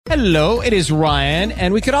Hello, it is Ryan,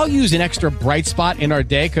 and we could all use an extra bright spot in our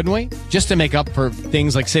day, couldn't we? Just to make up for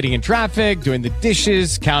things like sitting in traffic, doing the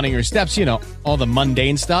dishes, counting your steps, all the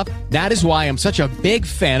mundane stuff. That is why I'm such a big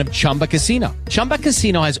fan of Chumba Casino. Chumba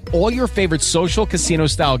Casino has all your favorite social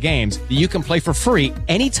casino-style games that you can play for free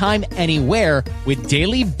anytime, anywhere with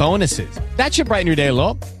daily bonuses. That should brighten your day a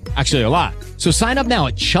little. Actually, a lot. So sign up now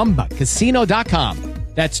at ChumbaCasino.com.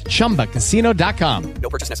 That's ChumbaCasino.com. No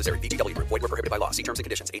purchase necessary. VGW Group. Void where prohibited by law. See terms and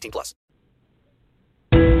conditions. 18 plus.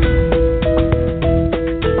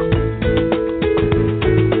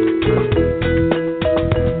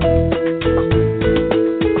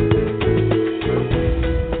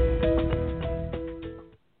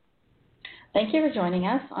 Thank you for joining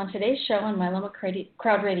us on today's show on Myeloma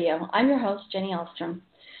Crowd Radio. I'm your host, Jenny Elstrom.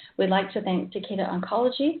 We'd like to thank Takeda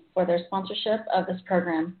Oncology for their sponsorship of this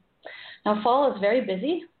program. Now, fall is very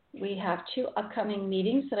busy. We have two upcoming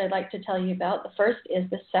meetings that I'd like to tell you about. The first is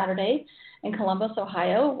this Saturday in Columbus,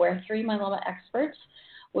 Ohio, where 3 myeloma experts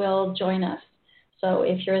will join us. So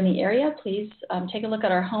if you're in the area, please take a look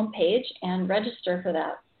at our homepage and register for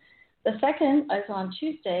that. The second is on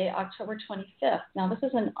Tuesday, October 25th. Now, this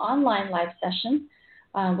is an online live session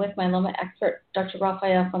with myeloma expert Dr.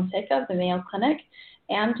 Rafael Fonseca of the Mayo Clinic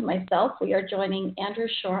and myself. We are joining Andrew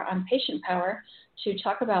Shore on Patient Power to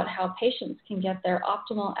talk about how patients can get their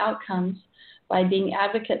optimal outcomes by being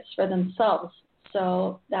advocates for themselves.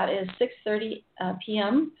 So that is 6:30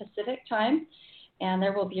 p.m. Pacific time, and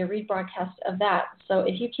there will be a rebroadcast of that. So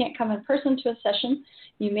if you can't come in person to a session,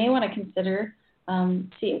 you may want to consider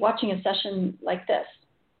watching a session like this.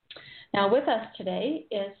 Now with us today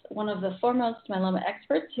is one of the foremost myeloma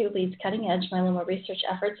experts who leads cutting-edge myeloma research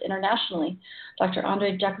efforts internationally, Dr.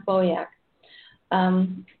 Andrzej Jakubowiak.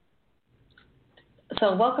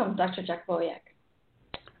 So welcome, Dr. Jakubowiak.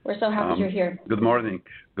 We're so happy you're here. Good morning,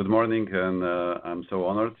 and I'm so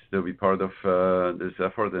honored to be part of this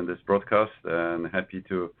effort and this broadcast, and happy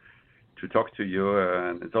to talk to you.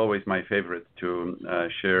 And it's always my favorite to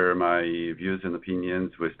share my views and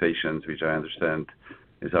opinions with patients, which I understand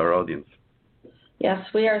is our audience. Yes,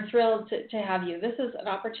 we are thrilled to have you. This is an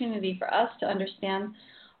opportunity for us to understand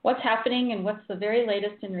what's happening and what's the very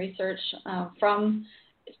latest in research from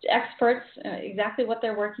experts, exactly what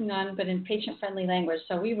they're working on, but in patient-friendly language.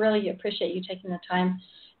 So we really appreciate you taking the time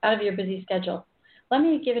out of your busy schedule. Let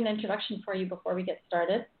me give an introduction for you before we get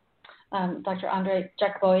started. Dr. Andrzej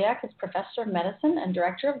Jakubowiak is Professor of Medicine and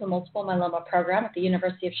Director of the Multiple Myeloma Program at the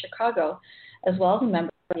University of Chicago, as well as a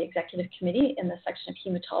member of the Executive Committee in the section of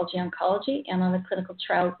Hematology Oncology and on the Clinical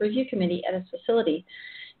Trial Review Committee at his facility.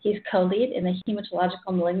 He's co-lead in the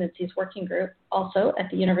Hematological Malignancies Working Group, also at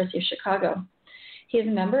the University of Chicago. He is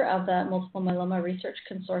a member of the Multiple Myeloma Research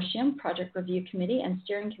Consortium, Project Review Committee, and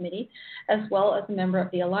Steering Committee, as well as a member of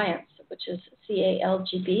the Alliance, which is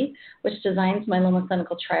CALGB, which designs myeloma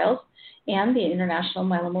clinical trials, and the International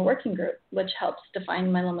Myeloma Working Group, which helps define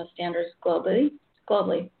myeloma standards globally.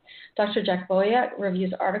 Dr. Jakubowiak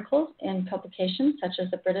reviews articles in publications such as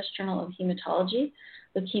the British Journal of Hematology,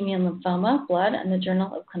 Leukemia and Lymphoma, Blood, and the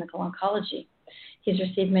Journal of Clinical Oncology. He's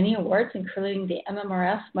received many awards, including the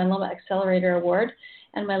MMRF Myeloma Accelerator Award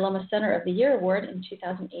and Myeloma Center of the Year Award in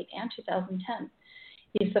 2008 and 2010.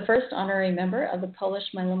 He's the first honorary member of the Polish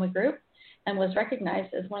Myeloma Group and was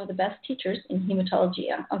recognized as one of the best teachers in hematology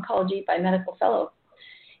oncology by medical fellows.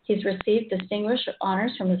 He's received distinguished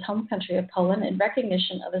honors from his home country of Poland in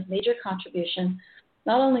recognition of his major contribution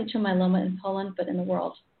not only to myeloma in Poland but in the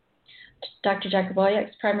world. Dr.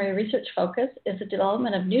 Jakubowiak's primary research focus is the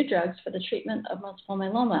development of new drugs for the treatment of multiple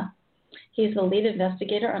myeloma. He is the lead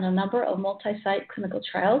investigator on a number of multi-site clinical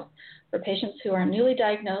trials for patients who are newly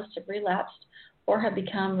diagnosed, have relapsed, or have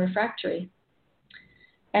become refractory.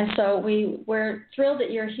 And so we're thrilled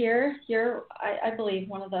that you're here. You're, I believe,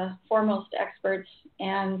 one of the foremost experts,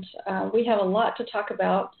 and we have a lot to talk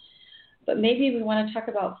about. But maybe we want to talk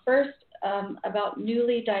about first about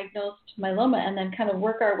newly diagnosed myeloma and then kind of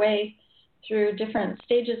work our way through different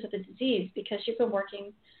stages of the disease, because you've been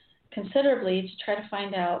working considerably to try to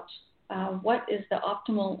find out what is the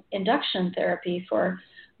optimal induction therapy for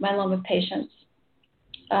myeloma patients.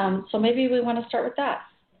 So maybe we want to start with that.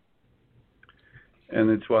 And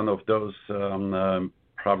it's one of those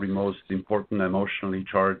probably most important emotionally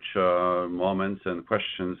charged moments and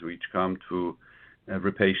questions which come to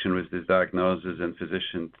every patient with this diagnosis and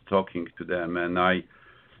physician talking to them. And I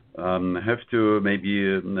have to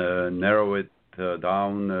maybe narrow it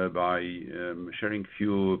down by sharing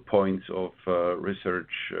few points of research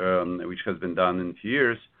which has been done in 2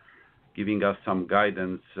 years giving us some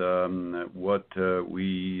guidance what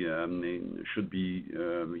we should be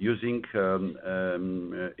using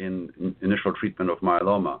in initial treatment of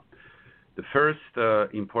myeloma. The first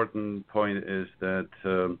important point is that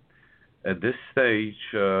at this stage,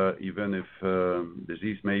 even if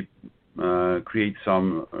disease may create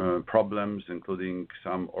some problems, including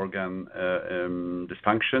some organ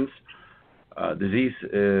dysfunctions, disease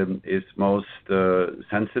is most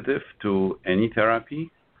sensitive to any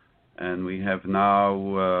therapy, and we have now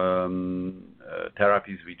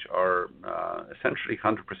therapies which are essentially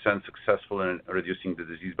 100% successful in reducing the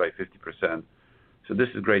disease by 50%. So this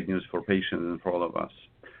is great news for patients and for all of us.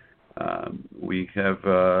 We have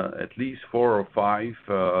at least 4 or 5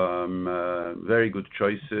 very good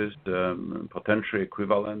choices, potentially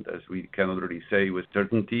equivalent, as we cannot really say with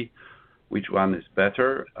certainty which one is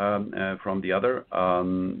better from the other.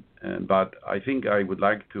 But I think I would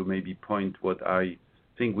like to maybe point what I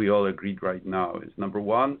think we all agreed right now is, number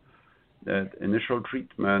one, that initial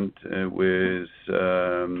treatment with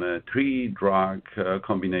 3-drug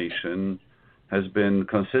combination has been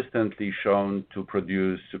consistently shown to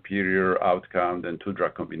produce superior outcome than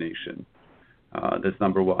 2-drug combination. That's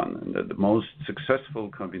number one. And the most successful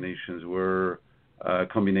combinations were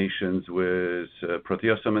combinations with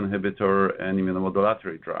proteasome inhibitor and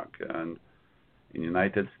immunomodulatory drug. And in the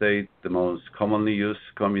United States, the most commonly used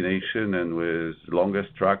combination and with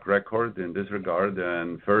longest track record in this regard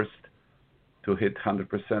and first to hit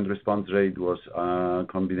 100% response rate was a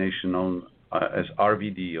combination known as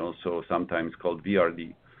RVD, also sometimes called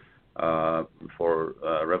VRD, for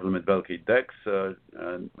Revlimid, Velcade, Dex,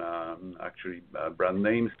 actually brand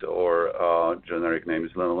names, or generic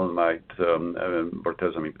names, lenalidomide,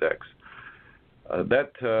 bortezomib, Dex.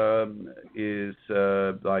 That is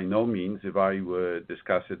by no means, if I would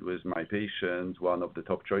discuss it with my patients, one of the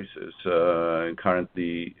top choices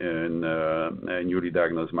currently in newly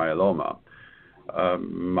diagnosed myeloma.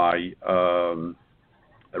 My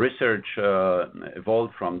research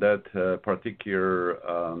evolved from that particular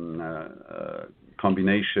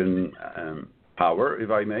combination power, if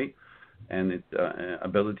I may, and its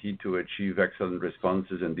ability to achieve excellent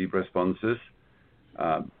responses and deep responses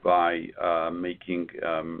by making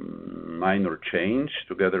minor change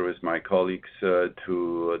together with my colleagues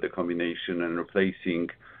to the combination and replacing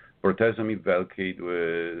bortezomib, Velcade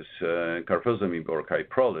with carfilzomib or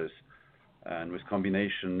Kyprolis. And with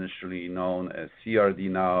combination initially known as CRD,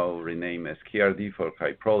 now renamed as KRD for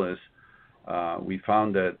Kyprolis, we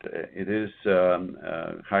found that it is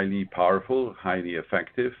highly powerful, highly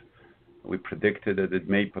effective. We predicted that it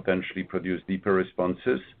may potentially produce deeper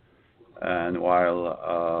responses. And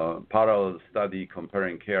while parallel study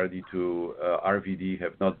comparing KRD to RVD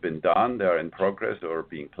have not been done, they are in progress or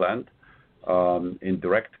being planned. In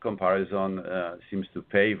direct comparison seems to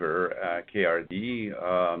favor KRD,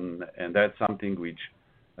 and that's something which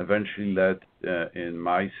eventually led in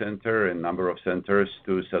my center and number of centers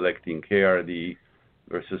to selecting KRD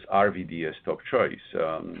versus RVD as top choice,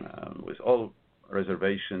 with all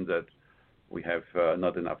reservations that we have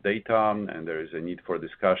not enough data and there is a need for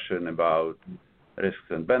discussion about risks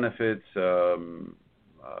and benefits.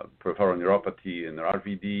 Peripheral neuropathy and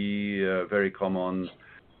RVD, very common.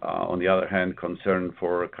 On the other hand, concern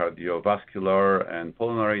for cardiovascular and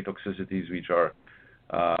pulmonary toxicities, which are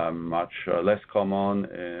much less common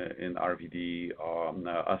in RVD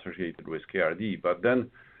associated with KRD. But then,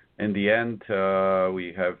 in the end,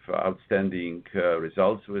 we have outstanding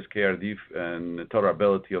results with KRD, and the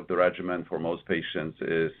tolerability of the regimen for most patients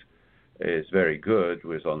is very good,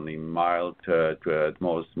 with only mild to at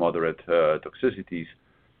most moderate toxicities.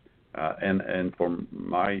 And for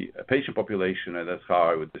my patient population, and that's how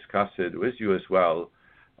I would discuss it with you as well,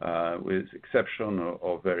 with exception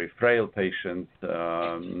of very frail patients,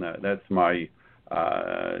 that's my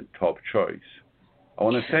top choice. I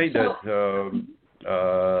want to say that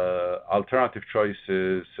alternative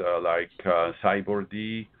choices like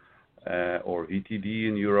Cyborg-D or VTD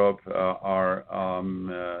in Europe are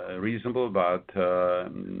reasonable, but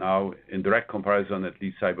now in direct comparison, at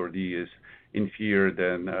least Cyborg-D is inferior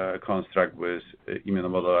than construct with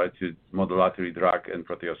immunomodulatory drug and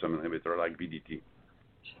proteasome inhibitor like BDT.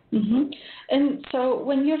 Mm-hmm. And so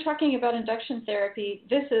when you're talking about induction therapy,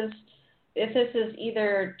 if this is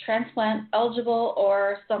either transplant eligible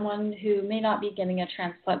or someone who may not be getting a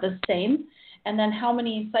transplant, the same, and then how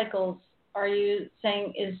many cycles are you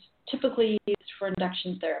saying is typically used for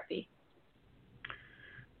induction therapy?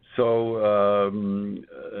 So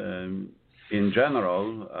in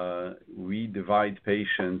general, we divide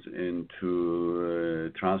patients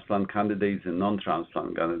into transplant candidates and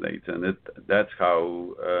non-transplant candidates, and that's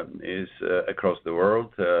how it is across the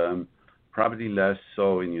world. probably less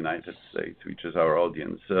so in the United States, which is our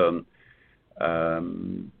audience.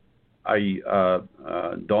 I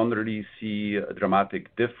don't really see a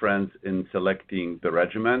dramatic difference in selecting the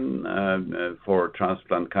regimen for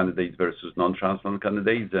transplant candidates versus non-transplant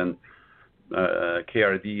candidates, and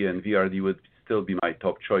KRD and VRD would still be my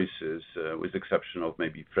top choices, with the exception of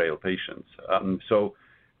maybe frail patients. So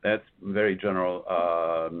that's very general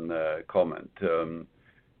comment.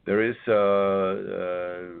 There is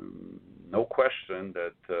no question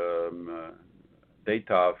that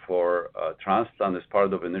data for transplant as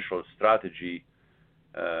part of initial strategy,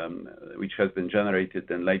 which has been generated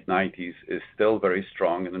in late 90s, is still very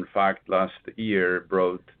strong. And in fact, last year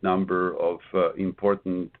brought number of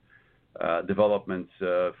important developments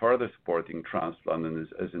further supporting transplant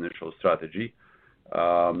as initial strategy.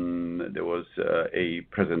 There was a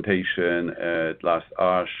presentation at last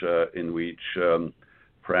ASH in which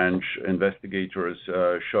French investigators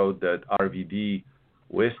showed that RVD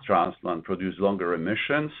with transplant produced longer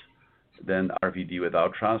remissions than RVD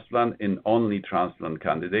without transplant in only transplant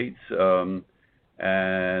candidates.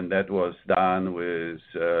 And that was done with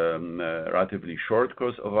relatively short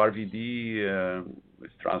course of RVD,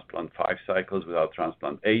 with transplant 5 cycles, without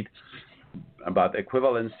transplant 8. But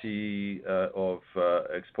equivalency of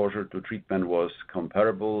exposure to treatment was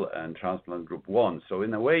comparable, and transplant group won. So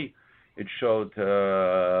in a way, it showed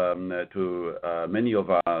to many of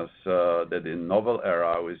us that in novel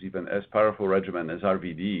era, with even as powerful regimen as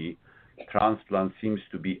RVD, transplant seems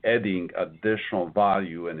to be adding additional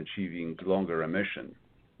value and achieving longer remission.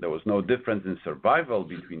 There was no difference in survival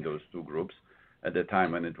between those two groups at the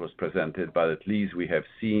time when it was presented, but at least we have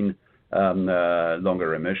seen longer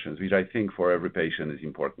remissions, which I think for every patient is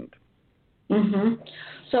important. Mm-hmm.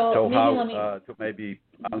 So maybe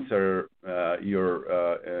answer your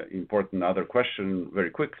important other question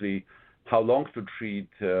very quickly, how long to treat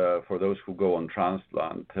for those who go on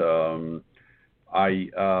transplant. I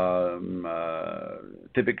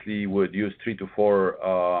typically would use 3 to 4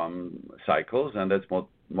 cycles, and that's what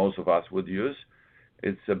most of us would use.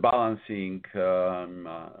 It's a balancing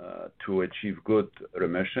to achieve good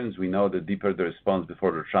remissions. We know the deeper the response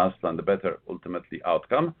before the transplant, the better ultimately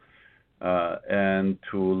outcome, and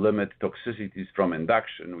to limit toxicities from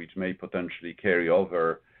induction, which may potentially carry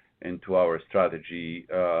over into our strategy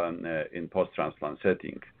in post-transplant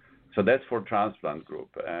setting. So that's for transplant group.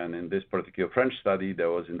 And in this particular French study, there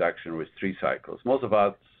was induction with 3 cycles. Most of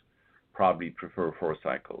us probably prefer 4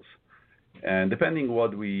 cycles. And depending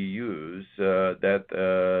what we use, that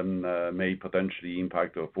may potentially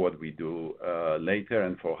impact of what we do later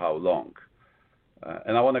and for how long.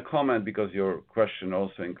 And I want to comment, because your question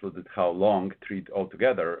also included how long treat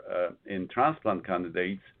altogether. In transplant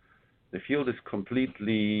candidates, the field is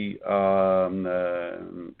completely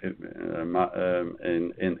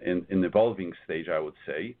in evolving stage, I would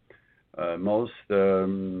say. Most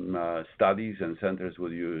studies and centers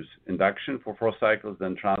will use induction for 4 cycles,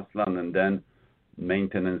 then transplant, and then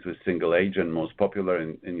maintenance with single agent. Most popular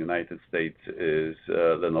in the United States is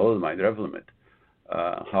lenalidomide, Revlimid.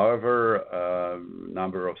 However,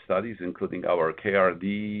 number of studies, including our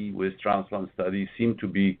KRD with transplant studies, seem to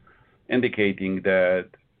be indicating that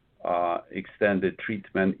extended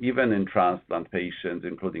treatment, even in transplant patients,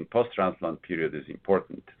 including post-transplant period, is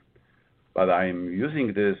important. But I'm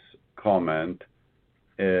using this comment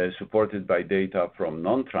supported by data from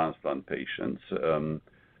non-transplant patients.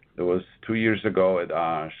 There was 2 years ago at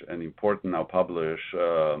ASH an important now published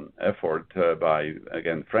effort by,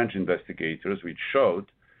 again, French investigators, which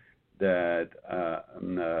showed that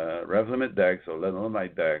Revlimid dex or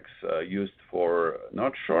lenalidomide dex used for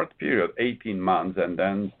not short period, 18 months, and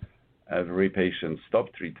then every patient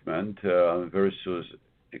stopped treatment versus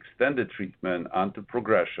extended treatment until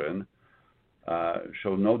progression,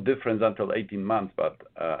 showed no difference until 18 months, but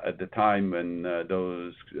at the time when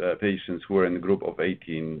those patients who were in the group of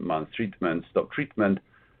 18 months treatment stopped treatment,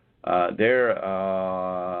 their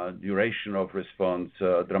duration of response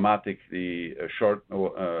dramatically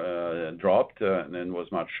dropped and then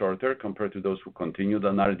was much shorter compared to those who continued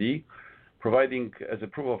on RD, providing as a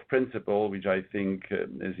proof of principle, which I think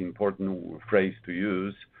is important phrase to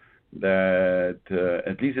use, that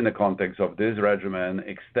at least in the context of this regimen,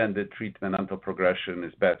 extended treatment until progression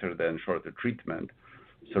is better than shorter treatment.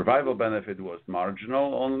 Survival benefit was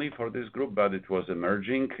marginal only for this group, but it was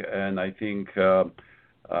emerging, and I think that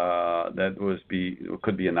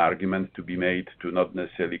could be an argument to be made to not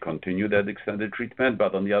necessarily continue that extended treatment.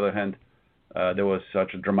 But on the other hand, there was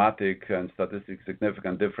such a dramatic and statistically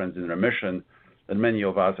significant difference in remission that many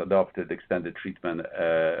of us adopted extended treatment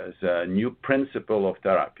as a new principle of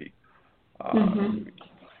therapy.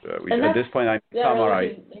 At this point, I'm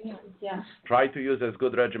summarizing. Really yeah. Try to use as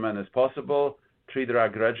good regimen as possible,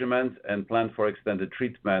 3-drug regimens, and plan for extended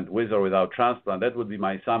treatment with or without transplant. That would be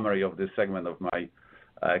my summary of this segment of my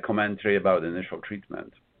commentary about initial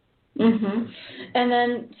treatment. Mm-hmm. And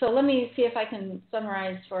then, so let me see if I can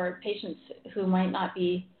summarize for patients who might not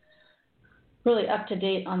be really up to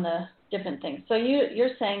date on the different things. So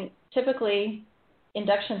you're saying typically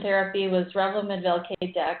induction therapy was Revlimid,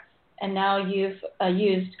 Velcade, Dex, and now you've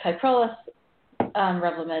used Kyprolis,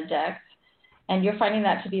 Revlimid, Dex, and you're finding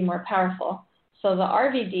that to be more powerful. So the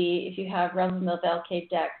RVD, if you have Revlimid, Velcade,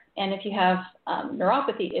 Dex, and if you have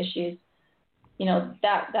neuropathy issues,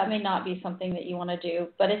 that may not be something that you want to do.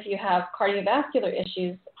 But if you have cardiovascular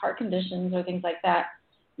issues, heart conditions, or things like that,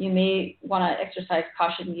 you may want to exercise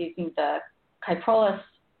caution using the Kyprolis,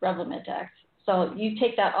 Revlimid, Dex. So you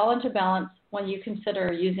take that all into balance when you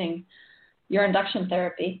consider using your induction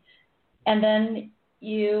therapy. And then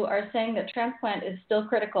you are saying that transplant is still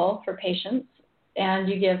critical for patients, and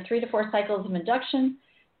you give 3 to 4 cycles of induction,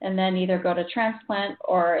 and then either go to transplant,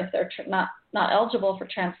 or if they're not eligible for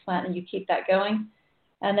transplant, and you keep that going.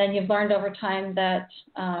 And then you've learned over time that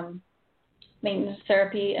maintenance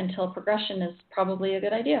therapy until progression is probably a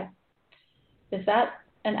good idea. Is that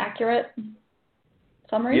an accurate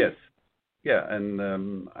summary? Yes. Yeah,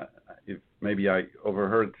 and if maybe I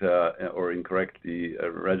overheard or incorrectly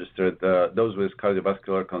registered, those with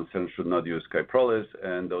cardiovascular concerns should not use Kyprolis,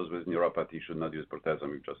 and those with neuropathy should not use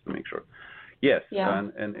bortezomib, just to make sure. Yes, yeah.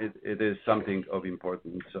 and it is something of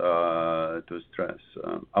importance to stress.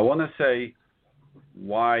 I want to say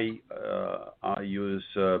why I use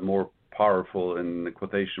more powerful, in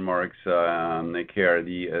quotation marks,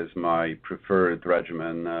 KRD as my preferred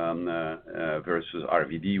regimen versus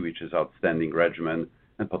RVD, which is outstanding regimen,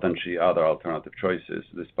 and potentially other alternative choices,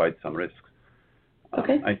 despite some risks.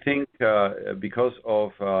 Okay. I think because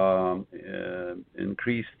of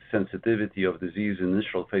increased sensitivity of disease in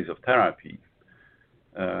initial phase of therapy,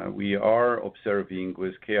 we are observing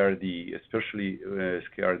with KRD, especially with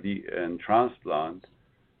KRD and transplant,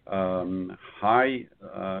 high,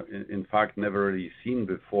 in fact, never really seen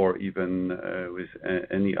before, even with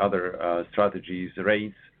any other strategies,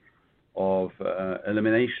 rates of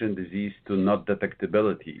elimination disease to not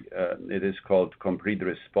detectability. It is called complete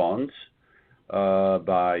response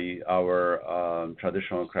by our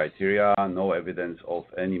traditional criteria, no evidence of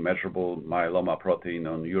any measurable myeloma protein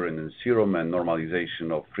on urine and serum, and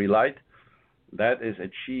normalization of free light. That is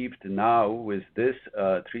achieved now with this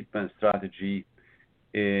treatment strategy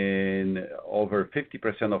in over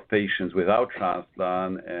 50% of patients without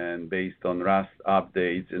transplant, and based on RAS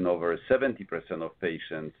updates in over 70% of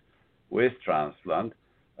patients with transplant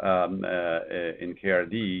in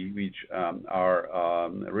KRD, which are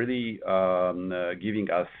really giving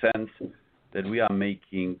us sense that we are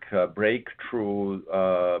making breakthrough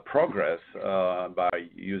progress by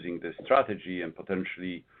using this strategy, and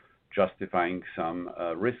potentially justifying some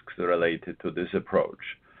risks related to this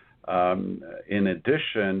approach. In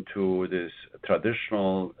addition to this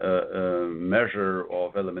traditional measure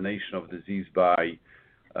of elimination of disease by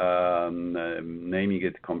naming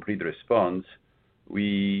it complete response,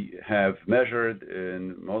 we have measured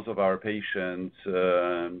in most of our patients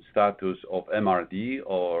status of MRD,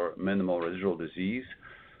 or minimal residual disease,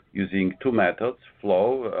 using 2 methods,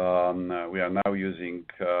 flow. We are now using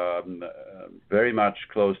very much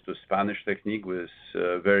close to Spanish technique with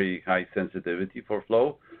very high sensitivity for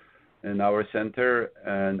flow in our center,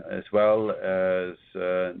 and as well as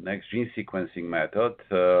next gene sequencing method,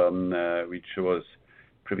 which was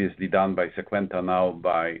previously done by Sequenta, now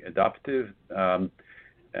by Adaptive,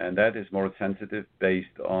 and that is more sensitive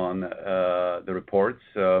based on the reports.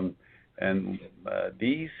 And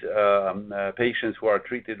these patients who are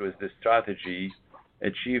treated with this strategy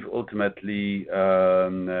achieve ultimately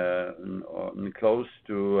close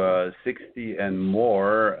to 60 and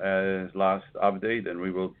more as last update, and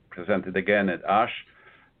we will present it again at ASH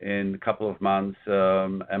in a couple of months,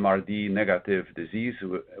 MRD negative disease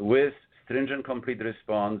with stringent complete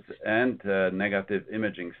response and negative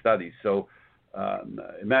imaging studies. So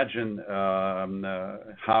imagine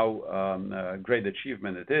how great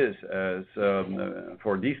achievement it is as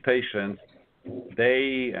for these patients.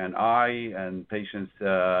 They and I and patients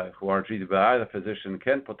who are treated by either physician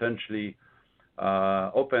can potentially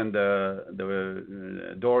open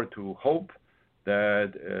the door to hope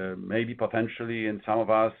that maybe potentially in some of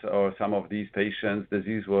us or some of these patients,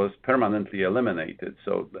 disease was permanently eliminated.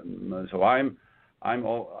 So I'm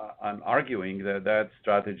arguing that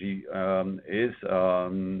strategy is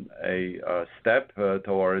a step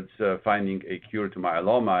towards finding a cure to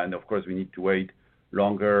myeloma, and of course we need to wait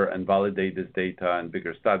longer and validate this data in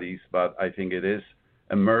bigger studies, but I think it is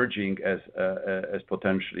emerging as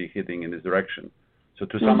potentially hitting in this direction. So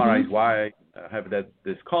to summarize why I have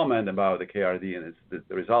this comment about the KRD and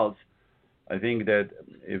the results, I think that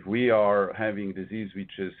if we are having disease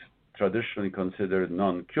which is traditionally considered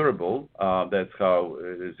non-curable, that's how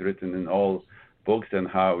it is written in all books and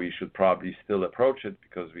how we should probably still approach it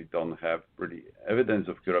because we don't have really evidence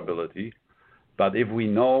of curability. But if we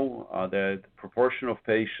know that proportion of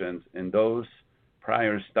patients in those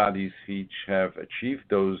prior studies which have achieved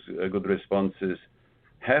those good responses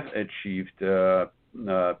have achieved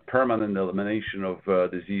permanent elimination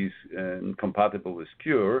of disease compatible with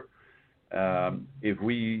cure, if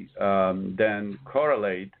we then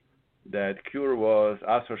correlate that cure was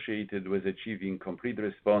associated with achieving complete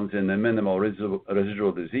response in a minimal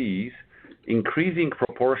residual disease, increasing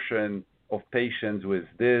proportion of patients with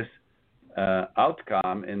this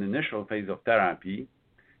outcome in the initial phase of therapy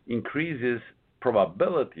increases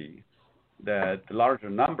probability that the larger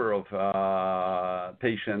number of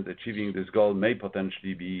patients achieving this goal may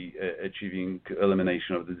potentially be achieving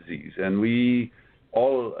elimination of the disease. And we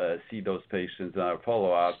all see those patients in our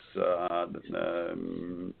follow-ups.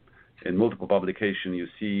 In multiple publications, you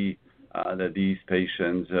see that these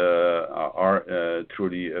patients are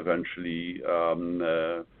truly eventually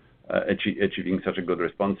achieving such a good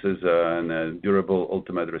responses and a durable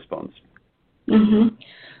ultimate response.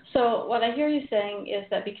 So what I hear you saying is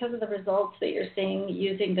that because of the results that you're seeing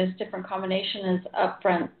using this different combination as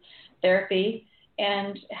upfront therapy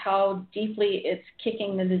and how deeply it's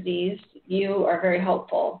kicking the disease, you are very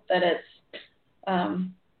hopeful that it's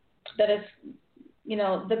the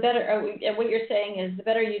better. And what you're saying is the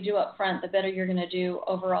better you do up front, the better you're going to do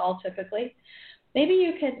overall typically. Maybe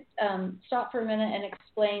you could stop for a minute and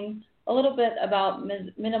explain a little bit about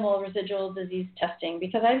minimal residual disease testing,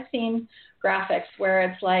 because I've seen graphics where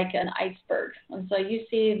it's like an iceberg. And so you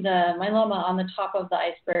see the myeloma on the top of the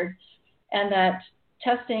iceberg, and that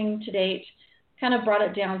testing to date kind of brought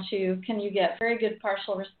it down to, can you get very good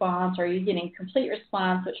partial response, or are you getting complete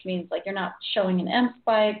response, which means like you're not showing an M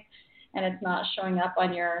spike and it's not showing up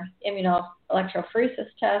on your immunoelectrophoresis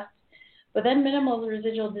test. But then minimal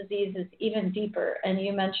residual disease is even deeper, and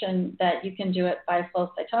you mentioned that you can do it by flow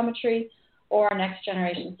cytometry or next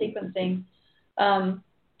generation sequencing.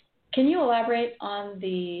 Can you elaborate on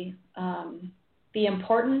the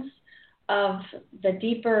importance of the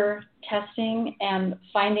deeper testing and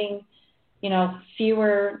finding,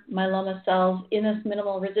 fewer myeloma cells in this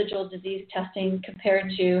minimal residual disease testing compared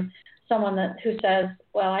to someone who says,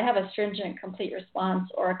 well, I have a stringent complete response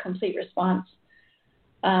or a complete response?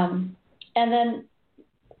 And then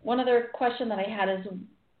one other question that I had is,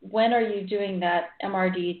 when are you doing that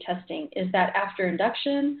MRD testing? Is that after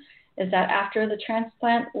induction? Is that after the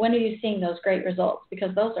transplant? When are you seeing those great results?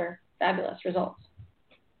 Because those are fabulous results.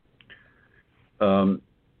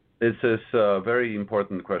 This is a very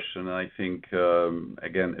important question. I think,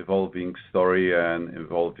 again, evolving story and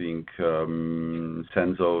evolving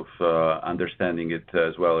sense of understanding it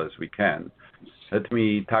as well as we can. Let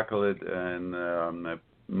me tackle it and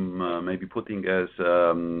maybe putting as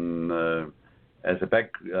a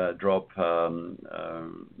backdrop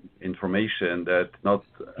information that not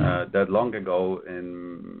that long ago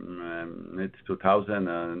in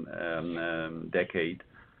mid-2000 decade,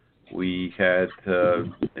 we had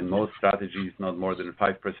in most strategies not more than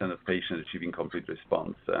 5% of patients achieving complete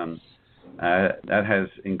response. That has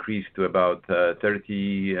increased to about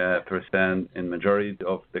 30% in majority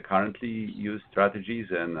of the currently used strategies,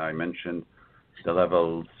 and I mentioned the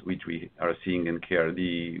levels which we are seeing in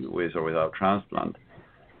KRD with or without transplant.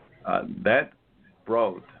 That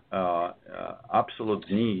brought absolute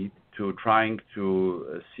need to trying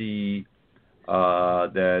to see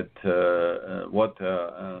whether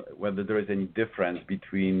there is any difference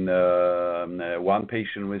between one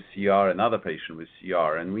patient with CR and another patient with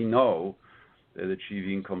CR. And we know that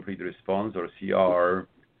achieving complete response or CR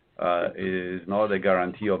is not a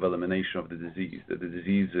guarantee of elimination of the disease. That the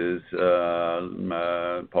disease is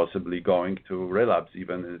possibly going to relapse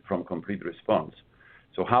even from complete response.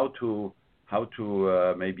 So how to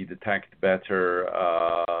maybe detect better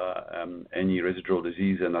any residual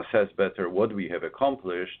disease and assess better what we have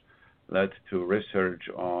accomplished led to research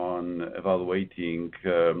on evaluating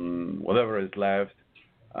whatever is left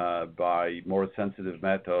by more sensitive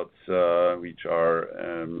methods, which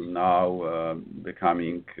are now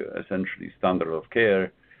becoming essentially standard of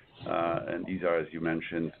care. And these are, as you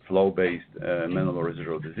mentioned, flow-based minimal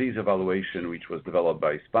residual disease evaluation, which was developed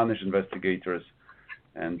by Spanish investigators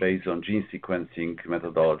and based on gene sequencing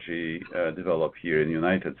methodology developed here in the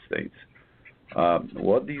United States.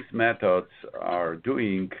 What these methods are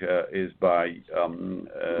doing is by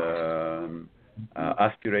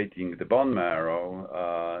aspirating the bone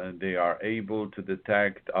marrow, they are able to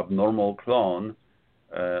detect abnormal clone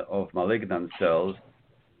of malignant cells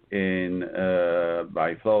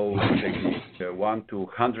by flow technique 1 to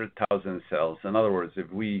 100,000 cells. In other words,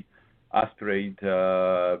 if we aspirate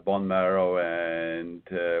bone marrow and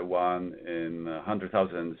 1 in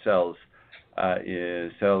 100,000 cells,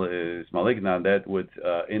 cell is malignant, that would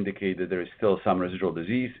indicate that there is still some residual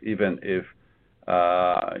disease, even if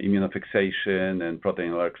immunofixation and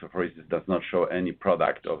protein electrophoresis does not show any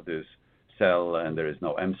product of this cell and there is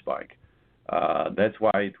no M spike. That's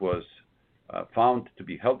why it was found to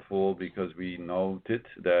be helpful, because we noted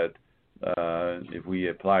that if we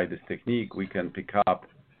apply this technique, we can pick up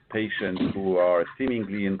patients who are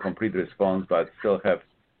seemingly in complete response but still have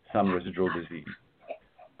some residual disease.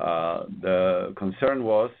 The concern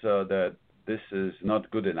was that this is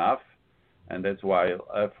not good enough, and that's why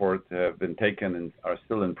efforts have been taken and are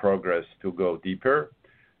still in progress to go deeper.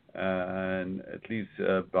 And at least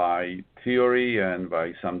by theory and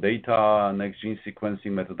by some data, next gene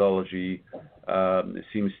sequencing methodology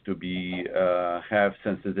seems to be have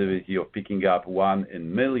sensitivity of picking up 1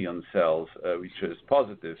 in million cells, which is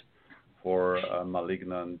positive for a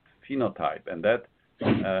malignant phenotype, and that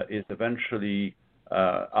is eventually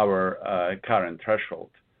our current threshold.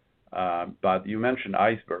 But you mentioned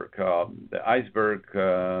iceberg. The iceberg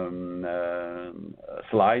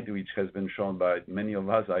slide, which has been shown by many of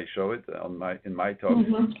us, I show it in my talk.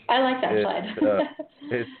 Mm-hmm. I like that slide.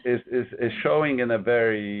 is showing in a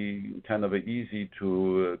very kind of easy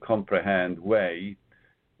to comprehend way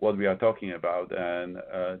what we are talking about. And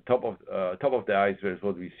top of the iceberg,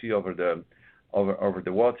 what we see over the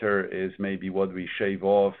water is maybe what we shave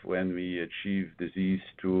off when we achieve disease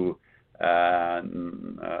to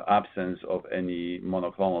absence of any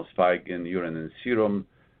monoclonal spike in urine and serum.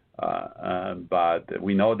 But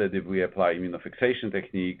we know that if we apply immunofixation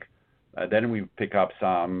technique, then we pick up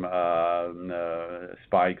some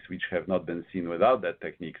spikes which have not been seen without that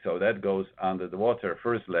technique. So that goes under the water,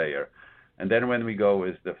 first layer. And then when we go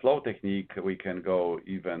with the flow technique, we can go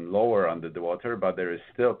even lower under the water, but there is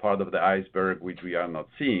still part of the iceberg which we are not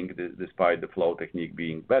seeing, despite the flow technique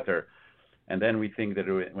being better. And then we think that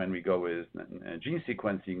when we go with gene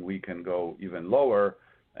sequencing, we can go even lower.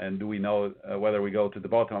 And do we know whether we go to the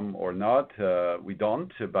bottom or not? We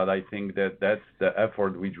don't, but I think that that's the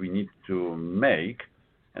effort which we need to make.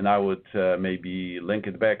 And I would maybe link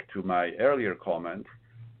it back to my earlier comment.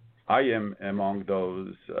 I am among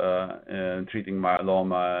those treating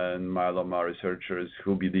myeloma and myeloma researchers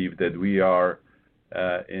who believe that we are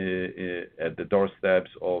at the doorsteps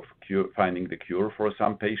of finding the cure for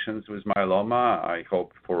some patients with myeloma. I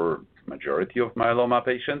hope for majority of myeloma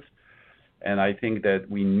patients. And I think that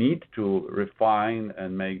we need to refine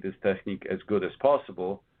and make this technique as good as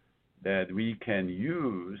possible, that we can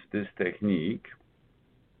use this technique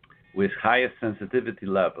with highest sensitivity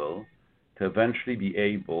level to eventually be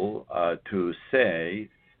able to say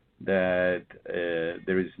that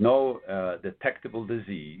there is no detectable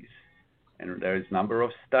disease. And there is a number of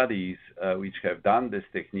studies which have done this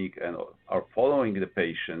technique and are following the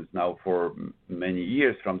patients now for many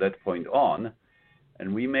years from that point on.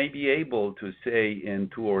 And we may be able to say in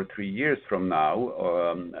 2 or 3 years from now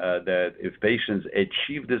that if patients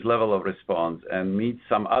achieve this level of response and meet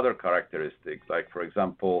some other characteristics, like, for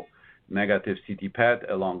example, negative CT PET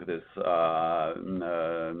along this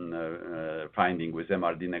finding with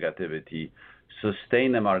MRD negativity,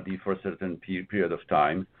 sustain MRD for a certain period of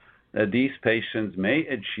time, these patients may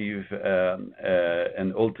achieve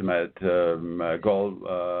an ultimate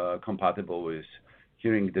goal compatible with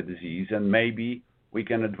curing the disease. And maybe we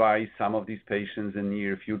can advise some of these patients in the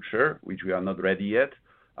near future, which we are not ready yet,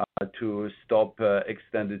 to stop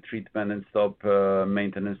extended treatment and stop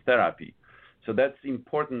maintenance therapy. So that's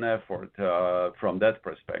important effort from that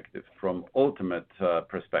perspective, from ultimate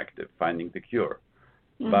perspective, finding the cure.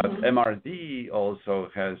 Mm-hmm. But MRD also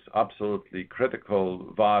has absolutely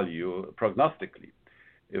critical value prognostically.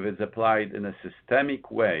 If it's applied in a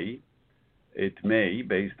systemic way, it may,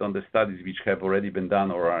 based on the studies which have already been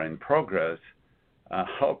done or are in progress,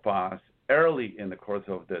 help us early in the course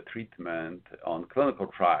of the treatment on clinical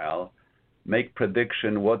trial, make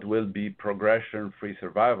prediction what will be progression-free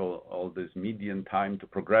survival, all this median time to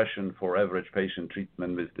progression for average patient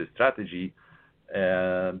treatment with this strategy,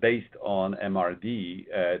 based on MRD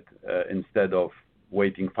instead of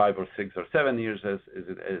waiting 5 or 6 or 7 years as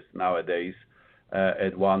it is nowadays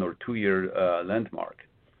at 1 or 2 year landmark.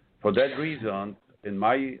 For that reason, in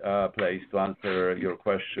my place to answer your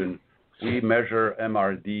question, we measure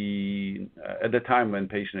MRD at the time when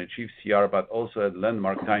patient achieves CR, but also at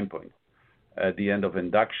landmark time point, at the end of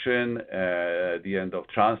induction, at the end of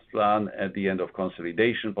transplant, at the end of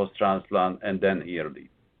consolidation post-transplant, and then yearly.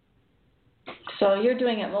 So you're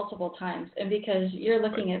doing it multiple times, and because you're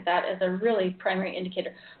looking at that as a really primary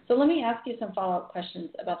indicator. So let me ask you some follow-up questions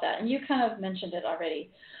about that. And you kind of mentioned it already,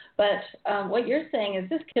 but what you're saying is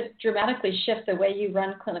this could dramatically shift the way you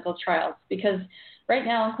run clinical trials, because right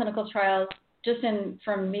now in clinical trials,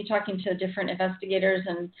 from me talking to different investigators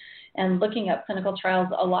and looking up clinical trials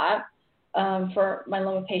a lot for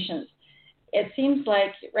myeloma patients, it seems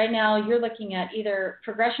like right now you're looking at either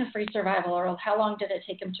progression-free survival, or how long did it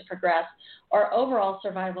take them to progress, or overall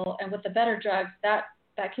survival. And with the better drugs, that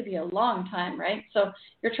could be a long time, right? So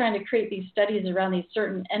you're trying to create these studies around these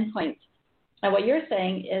certain endpoints. And what you're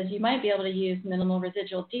saying is you might be able to use minimal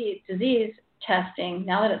residual disease testing,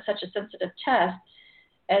 now that it's such a sensitive test,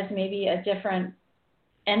 as maybe a different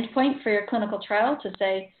endpoint for your clinical trial to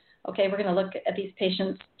say, okay, we're going to look at these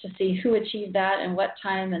patients to see who achieved that and what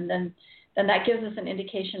time, and then that gives us an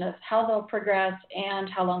indication of how they'll progress and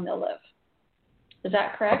how long they'll live. Is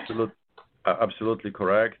that correct? Absolutely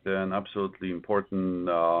correct, and absolutely important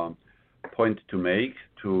point to make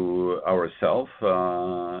to ourselves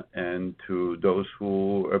and to those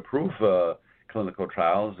who approve clinical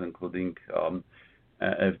trials, including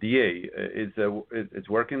FDA. It's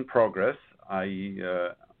work in progress. I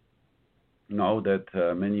know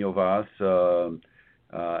that many of us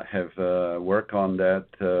have worked on that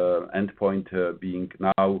endpoint being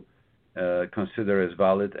now considered as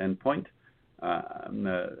valid endpoint.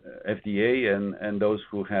 FDA and those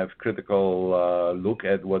who have critical look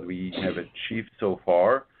at what we have achieved so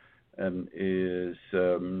far is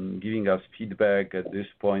giving us feedback at this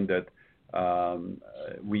point that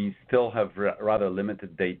we still have rather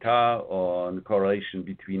limited data on correlation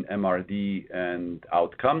between MRD and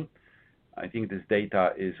outcome. I think this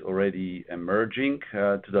data is already emerging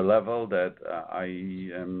to the level that I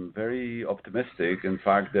am very optimistic, in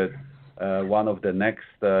fact, that one of the next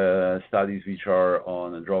studies which are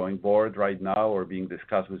on a drawing board right now or being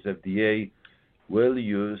discussed with FDA will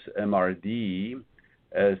use MRD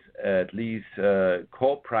as at least a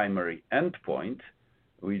co-primary endpoint,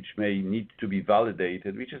 which may need to be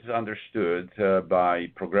validated, which is understood by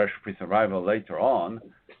progression-free survival later on,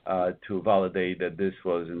 to validate that this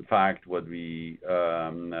was in fact what we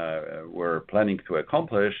were planning to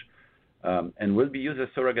accomplish, and will be used as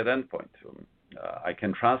surrogate endpoint. I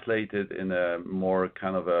can translate it in a more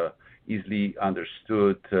kind of a easily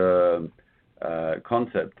understood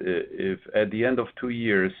concept. If at the end of 2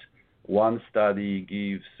 years, one study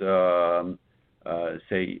gives,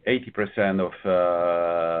 say, 80% of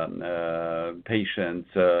patients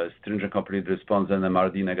stringent complete response and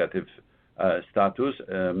MRD negative status,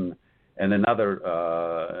 and another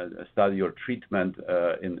study or treatment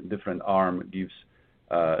in different arm gives,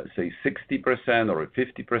 say, 60% or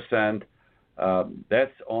 50%,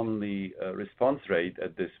 that's only a response rate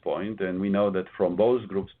at this point, and we know that from both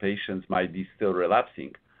groups, patients might be still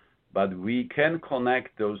relapsing. But we can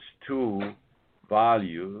connect those two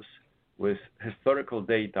values with historical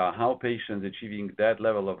data, how patients achieving that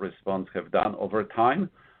level of response have done over time,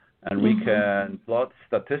 and we can plot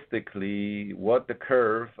statistically what the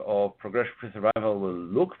curve of progression-free survival will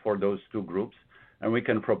look for those two groups, and we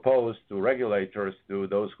can propose to regulators, to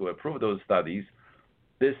those who approve those studies,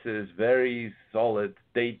 this is very solid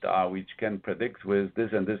data which can predict with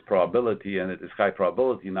this and this probability, and it is high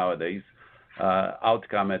probability nowadays,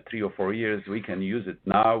 outcome at 3 or 4 years. We can use it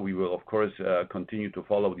now. We will, of course, continue to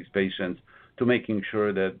follow these patients to making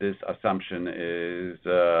sure that this assumption is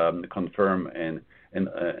confirmed and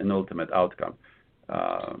an ultimate outcome.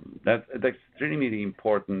 That's extremely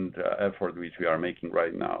important effort which we are making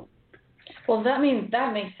right now. Well, that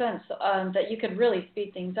makes sense, that you could really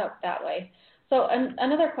speed things up that way. So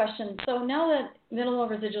another question. So now that minimal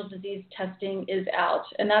residual disease testing is out,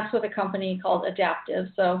 and that's with a company called Adaptive.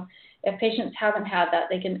 So if patients haven't had that,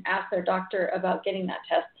 they can ask their doctor about getting that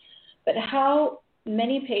test. But how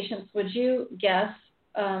many patients would you guess,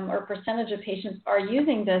 or percentage of patients are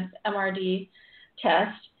using this MRD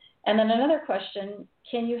test? And then another question,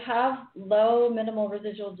 can you have low minimal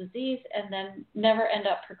residual disease and then never end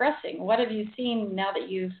up progressing? What have you seen now that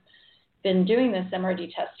you've been doing this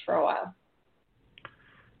MRD test for a while?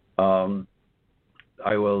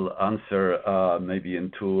 I will answer maybe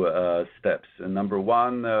in 2 steps. Number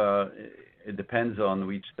one, it depends on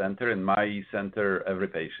which center. In my center, every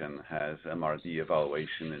patient has MRD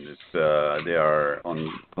evaluation, and if they are on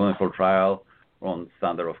clinical trial or on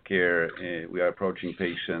standard of care, we are approaching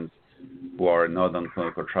patients who are not on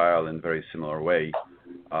clinical trial in very similar way.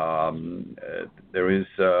 There is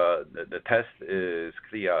the test is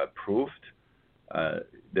CLIA approved.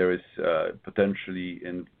 There is potentially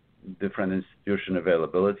in different institution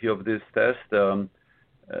availability of this test.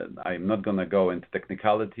 I'm not going to go into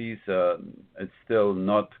technicalities. It's still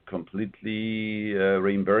not completely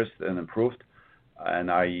reimbursed and approved, and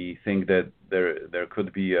I think that there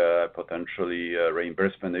could be a potentially a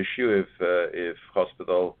reimbursement issue if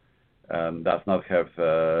hospital does not have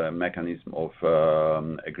a mechanism of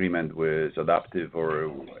agreement with adaptive,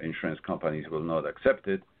 or insurance companies will not accept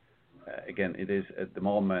it. Again, it is at the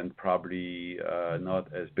moment probably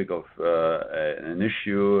not as big of an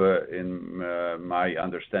issue in my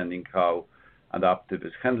understanding how adaptive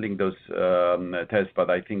is handling those tests, but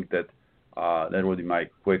I think that that would be my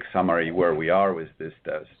quick summary where we are with this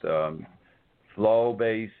test.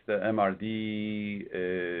 Flow-based MRD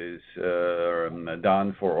is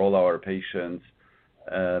done for all our patients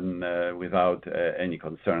without any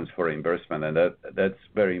concerns for reimbursement, and that's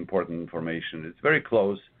very important information. It's very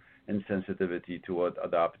close in sensitivity to what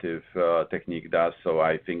adaptive technique does, so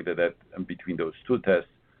I think that between those two tests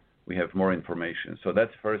we have more information. So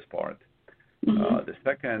that's first part. Mm-hmm. The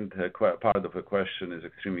second part of the question is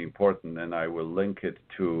extremely important, and I will link it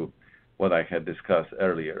to what I had discussed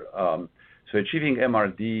earlier. So achieving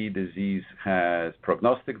MRD disease has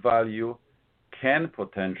prognostic value, can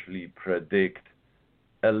potentially predict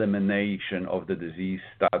elimination of the disease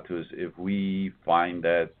status if we find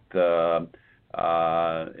that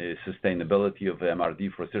sustainability of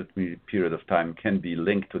MRD for a certain period of time can be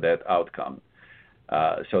linked to that outcome.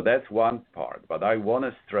 So that's one part. But I want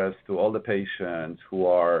to stress to all the patients who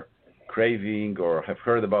are craving or have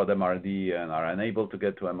heard about MRD and are unable to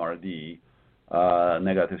get to MRD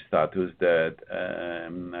negative status that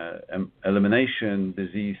elimination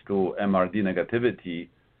disease to MRD negativity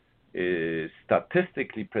is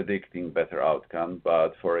statistically predicting better outcome,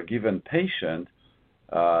 but for a given patient,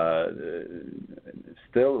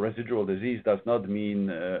 still residual disease does not mean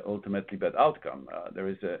ultimately bad outcome. There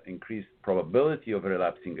is an increased probability of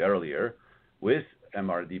relapsing earlier with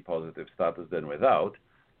MRD positive status than without.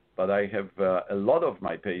 But I have a lot of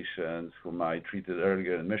my patients whom I treated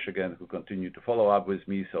earlier in Michigan who continue to follow up with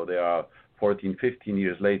me, so they are 14, 15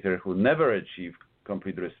 years later, who never achieved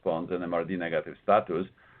complete response and MRD negative status.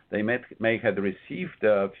 They may have received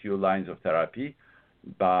a few lines of therapy,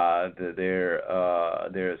 but their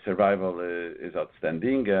survival is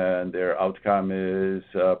outstanding, and their outcome is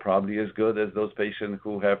probably as good as those patients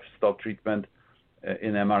who have stopped treatment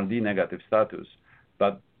in MRD negative status.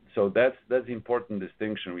 But so that's the important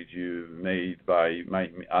distinction which you made by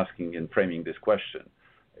asking and framing this question.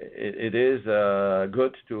 It is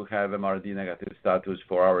good to have MRD negative status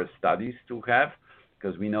for our studies to have,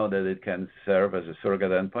 because we know that it can serve as a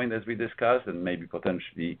surrogate endpoint, as we discussed, and maybe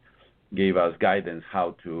potentially gave us guidance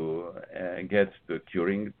how to get to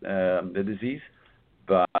curing the disease.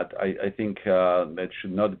 But I think that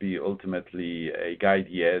should not be ultimately a guide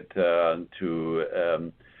yet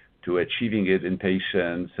to achieving it in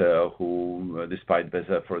patients who, despite best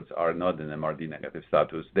efforts, are not in MRD negative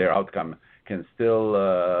status. Their outcome can still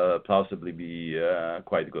plausibly be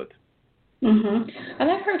quite good. Mm-hmm. And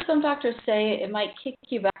I've heard some doctors say it might kick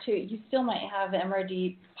you back to, you still might have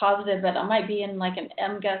MRD positive, but it might be in like an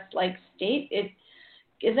MGUS-like state.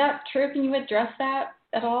 Is that true? Can you address that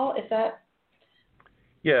at all? Is that?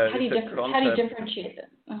 Yeah. How do you differentiate it?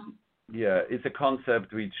 Uh-huh. Yeah, it's a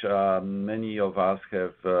concept which many of us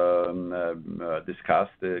have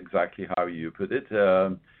discussed, exactly how you put it.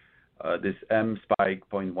 This M spike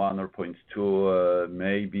 0.1 or 0.2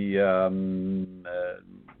 may be,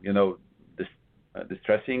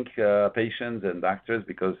 distressing patients and doctors,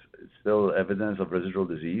 because it's still evidence of residual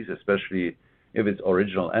disease, especially if it's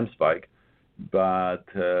original M spike. But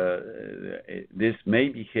this may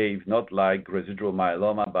behave not like residual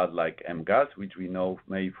myeloma, but like MGUS, which we know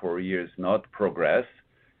may for years not progress.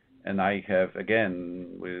 And I have,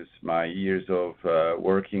 again, with my years of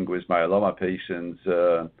working with myeloma patients,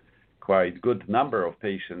 quite good number of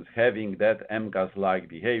patients having that MGUS-like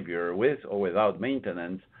behavior with or without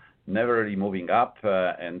maintenance, never really moving up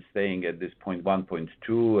and staying at this 0.1,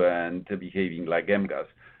 0.2 and behaving like MGUS.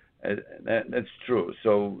 That's true.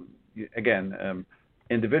 So again,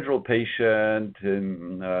 individual patient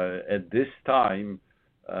at this time,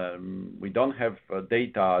 we don't have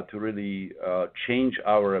data to really change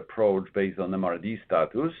our approach based on MRD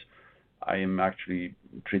status. I am actually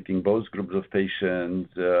treating both groups of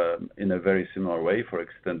patients in a very similar way for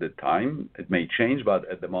extended time. It may change, but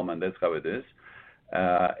at the moment that's how it is.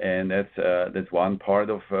 And that's one part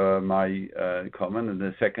of my comment. And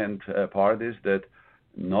the second part is that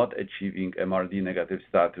not achieving MRD negative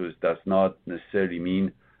status does not necessarily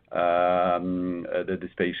mean that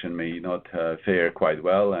this patient may not fare quite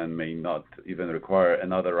well and may not even require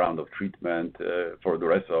another round of treatment for the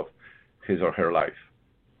rest of his or her life.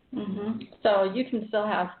 Mm-hmm. So you can still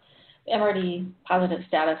have MRD positive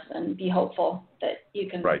status and be hopeful that you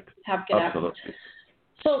can have good outcomes. Absolutely.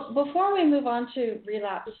 So before we move on to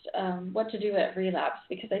relapse, what to do at relapse,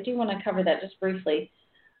 because I do want to cover that just briefly.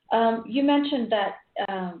 You mentioned that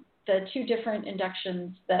the two different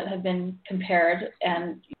inductions that have been compared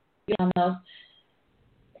and on those.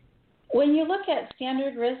 When you look at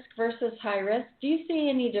standard risk versus high risk, do you see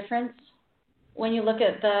any difference when you look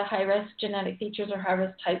at the high risk genetic features or high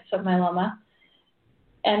risk types of myeloma?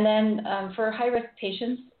 And then for high risk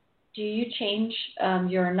patients, do you change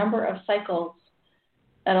your number of cycles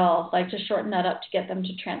at all, like to shorten that up to get them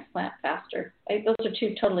to transplant faster? Those are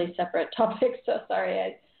two totally separate topics, so sorry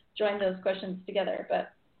I joined those questions together.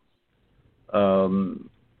 But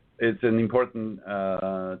it's an important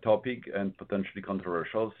topic and potentially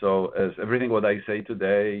controversial. So as everything what I say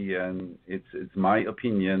today, and it's my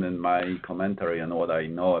opinion and my commentary on what I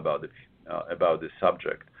know about this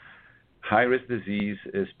subject. High-risk disease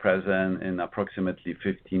is present in approximately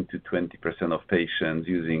 15 to 20% of patients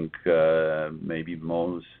using maybe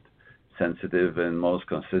most sensitive and most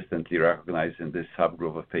consistently recognized in this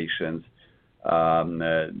subgroup of patients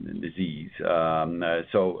disease.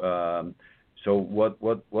 So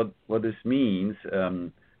what this means,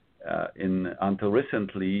 until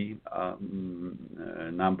recently,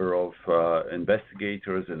 a number of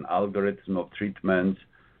investigators and algorithms of treatments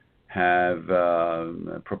have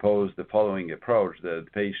proposed the following approach, that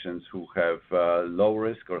patients who have low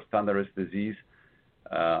risk or standard risk disease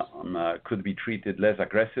could be treated less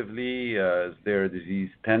aggressively as their disease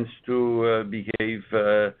tends to behave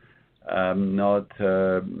not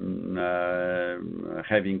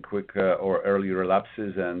having quick or early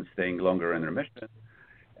relapses and staying longer in remission,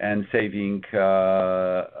 and saving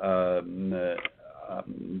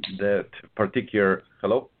that particular...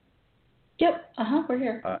 Hello? Yep, we're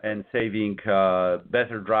here. And saving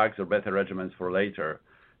better drugs or better regimens for later.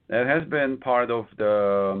 That has been part of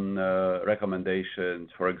the recommendations,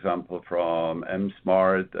 for example, from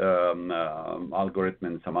MSMART algorithm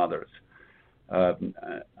and some others.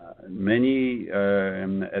 Many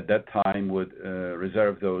at that time would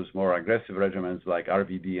reserve those more aggressive regimens like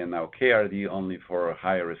RVD and now KRD only for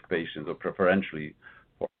high-risk patients, or preferentially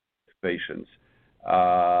for patients.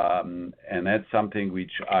 And that's something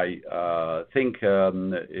which I think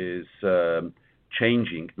is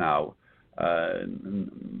changing now.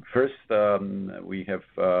 First, we have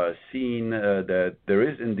seen that there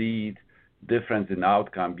is indeed difference in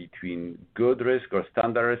outcome between good risk or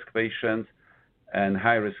standard risk patients and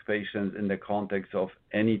high risk patients in the context of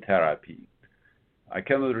any therapy. I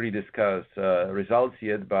cannot really discuss results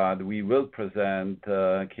yet, but we will present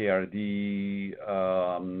KRD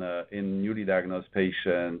in newly diagnosed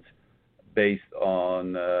patients based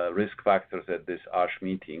on risk factors at this ASH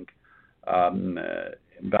meeting.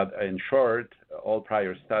 But in short, all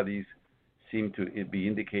prior studies seem to be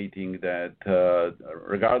indicating that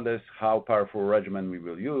regardless how powerful regimen we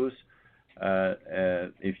will use,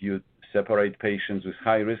 if you separate patients with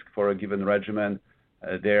high risk for a given regimen,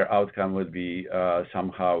 their outcome will be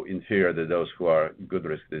somehow inferior to those who are good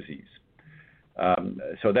risk disease.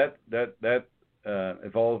 So that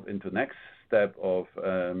evolved into next step of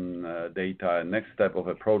data and next step of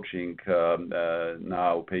approaching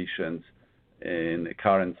now patients in the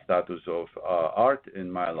current status of ART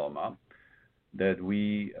in myeloma, that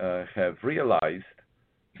we have realized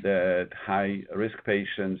that high-risk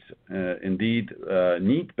patients indeed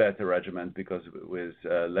need better regimens, because with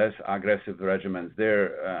less aggressive regimens,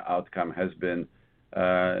 their outcome has been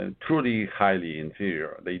truly highly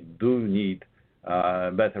inferior. They do need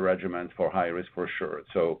better regimens for high risk for sure.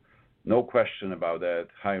 So no question about that.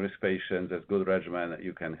 High-risk patients, as good regimen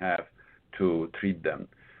you can have to treat them.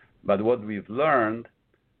 But what we've learned,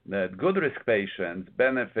 that good risk patients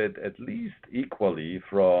benefit at least equally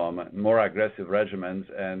from more aggressive regimens,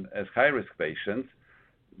 and as high risk patients,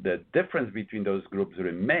 the difference between those groups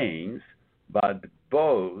remains, but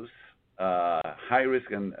both high risk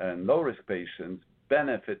and low risk patients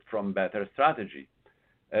benefit from better strategy.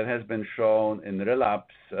 It has been shown in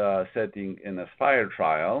relapse setting in a Aspire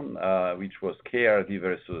trial, which was KRD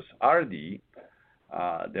versus RD.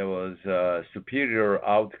 There was a superior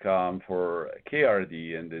outcome for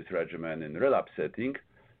KRD in this regimen in relapse setting,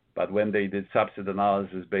 but when they did subset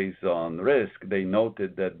analysis based on risk, they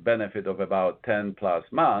noted that benefit of about 10 plus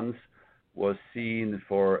months was seen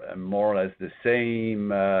for more or less the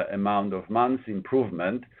same amount of months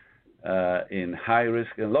improvement in high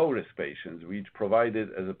risk and low risk patients, which provided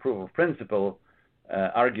as a proof of principle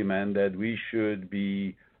argument that we should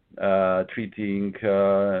be treating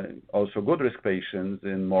also good risk patients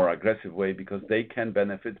in more aggressive way because they can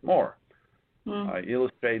benefit more. I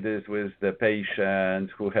illustrate this with the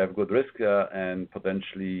patients who have good risk and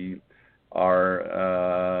potentially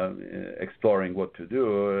are exploring what to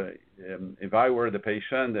do. If I were the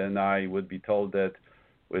patient and I would be told that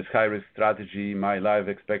with high-risk strategy, my life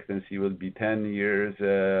expectancy would be 10 years,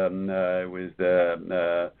 with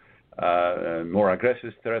the more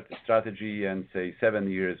aggressive strategy and say 7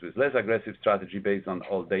 years with less aggressive strategy based on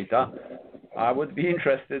all data, I would be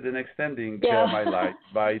interested in extending my life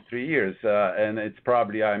by 3 years. And it's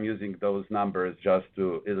probably I'm using those numbers just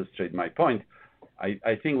to illustrate my point.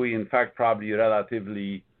 I think we, in fact, probably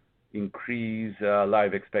relatively increase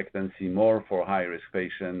life expectancy more for high-risk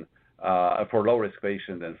patients, for low-risk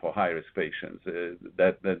patients than for high-risk patients.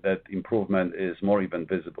 That improvement is more even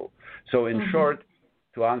visible. So in short,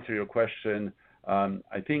 to answer your question,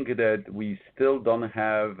 I think that we still don't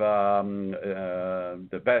have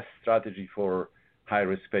the best strategy for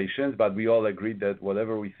high-risk patients, but we all agree that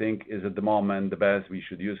whatever we think is at the moment the best we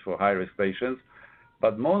should use for high-risk patients.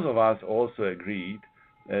 But most of us also agreed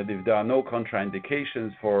that if there are no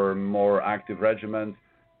contraindications for more active regimens,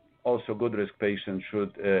 also good risk patients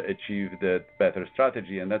should achieve that better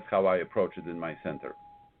strategy, and that's how I approach it in my center.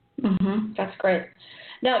 That's great.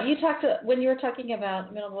 Now, when you were talking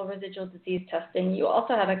about minimal residual disease testing, you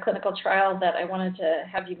also had a clinical trial that I wanted to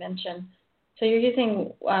have you mention. So you're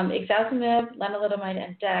using ixazomib, lenalidomide,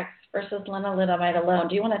 and dex versus lenalidomide alone.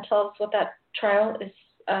 Do you want to tell us what that trial is,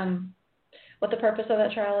 what the purpose of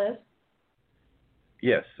that trial is?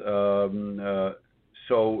 Yes.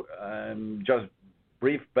 Just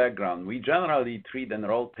brief background. We generally treat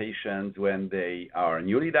enrolled patients when they are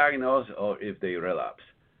newly diagnosed or if they relapse.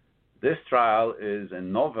 This trial is a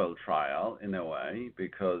novel trial in a way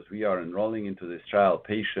because we are enrolling into this trial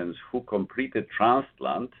patients who completed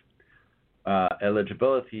transplant.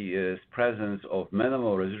 Eligibility is presence of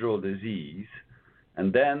minimal residual disease,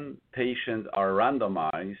 and then patients are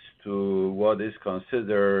randomized to what is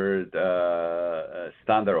considered a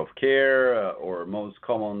standard of care or most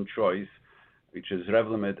common choice, which is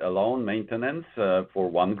Revlimid alone maintenance for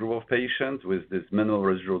one group of patients with this minimal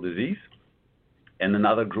residual disease. And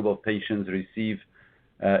another group of patients receive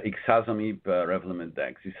ixazomib, Revlimid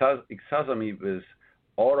dex. Ixazomib is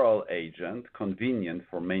oral agent, convenient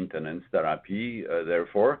for maintenance therapy,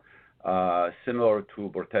 therefore, similar to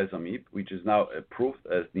bortezomib, which is now approved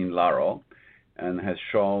as Ninlaro and has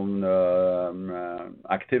shown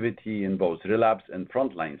activity in both relapse and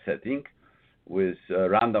frontline setting with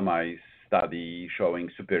randomized study showing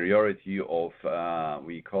superiority of,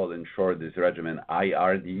 we call in short this regimen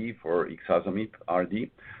IRD for ixazomib RD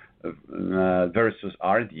versus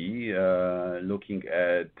RD, looking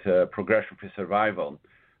at progression-free survival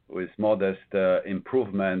with modest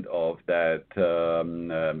improvement of that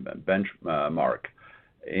benchmark.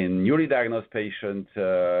 In newly diagnosed patients,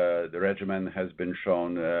 the regimen has been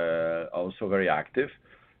shown also very active.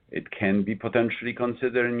 It can be potentially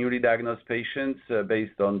considered in newly diagnosed patients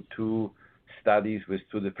based on two studies with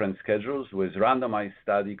two different schedules with randomized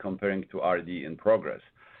study comparing to RD in progress.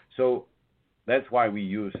 So that's why we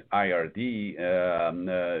use IRD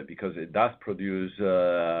because it does produce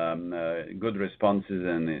good responses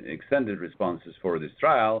and extended responses for this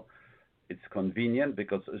trial. It's convenient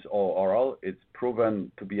because it's all oral. It's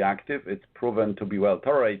proven to be active. It's proven to be well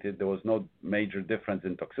tolerated. There was no major difference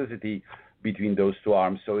in toxicity between those two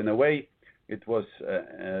arms. So in a way, it was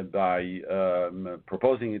by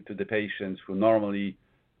proposing it to the patients who normally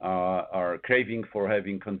are craving for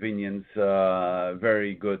having convenience,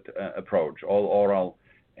 very good approach, all oral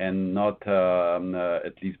and not,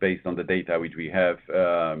 at least based on the data which we have,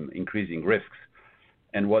 increasing risks.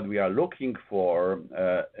 And what we are looking for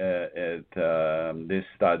at this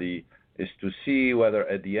study is to see whether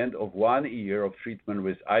at the end of 1 year of treatment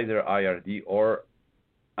with either IRD or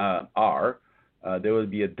R, there will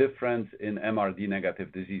be a difference in MRD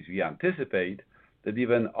negative disease. We anticipate that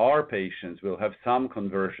even our patients will have some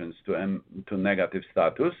conversions to negative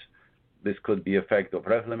status. This could be effect of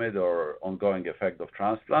Revlimid or ongoing effect of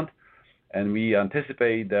transplant. And we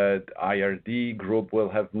anticipate that IRD group will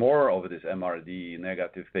have more of this MRD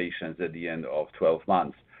negative patients at the end of 12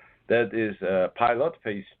 months. That is a pilot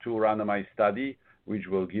phase 2 randomized study, which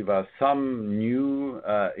will give us some new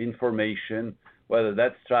information whether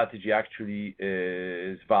that strategy actually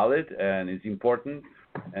is valid and is important,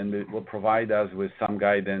 and it will provide us with some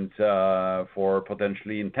guidance for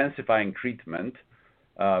potentially intensifying treatment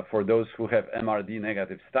for those who have MRD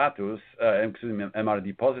negative status,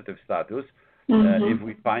 MRD positive status, if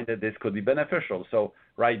we find that this could be beneficial. So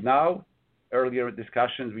right now, earlier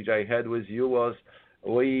discussions which I had with you was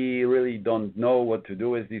we really don't know what to do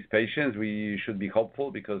with these patients. We should be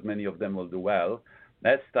hopeful because many of them will do well.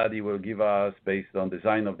 That study will give us, based on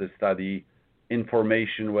design of the study,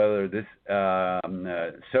 information whether this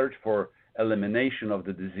search for elimination of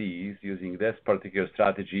the disease using this particular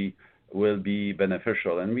strategy will be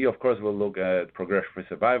beneficial. And we, of course, will look at progression-free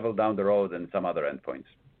survival down the road and some other endpoints.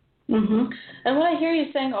 Mm-hmm. And what I hear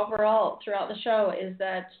you saying overall throughout the show is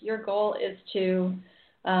that your goal is to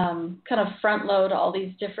kind of front load all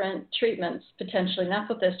these different treatments potentially. And that's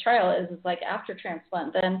what this trial is like after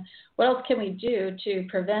transplant. Then what else can we do to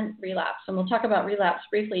prevent relapse? And we'll talk about relapse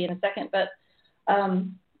briefly in a second, but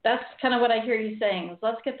that's kind of what I hear you saying is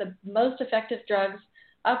let's get the most effective drugs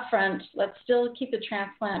up front. Let's still keep the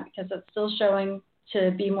transplant because it's still showing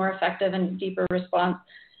to be more effective and deeper response.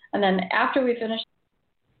 And then after we finish,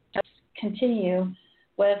 continue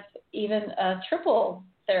with even a triple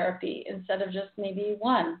therapy instead of just maybe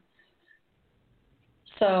one.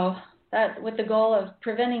 So that with the goal of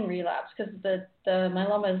preventing relapse because the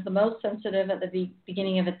myeloma is the most sensitive at the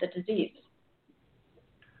beginning of the disease.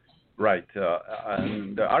 Right.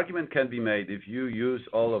 And the argument can be made if you use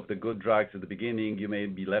all of the good drugs at the beginning, you may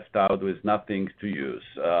be left out with nothing to use.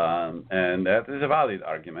 And that is a valid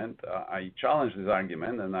argument. I challenge this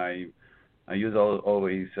argument, and I use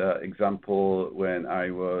always example when I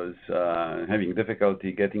was having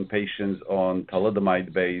difficulty getting patients on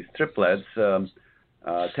thalidomide-based triplets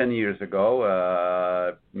 10 years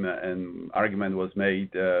ago, and argument was made,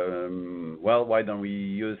 well, why don't we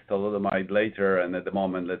use thalidomide later, and at the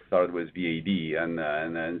moment let's start with VAD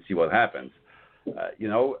and see what happens.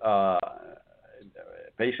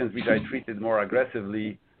 Patients which I treated more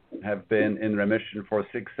aggressively have been in remission for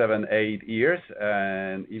 6, 7, 8 years,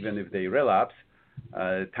 and even if they relapse,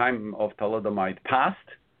 time of thalidomide passed,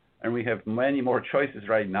 and we have many more choices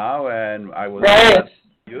right now, and I was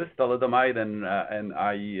use thalidomide, and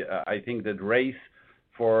I think that race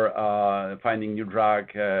for finding new drug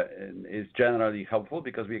is generally helpful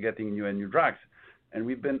because we're getting new and new drugs. And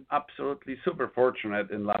we've been absolutely super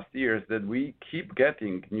fortunate in last years that we keep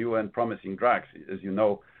getting new and promising drugs. As you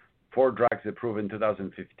know, 4 drugs approved in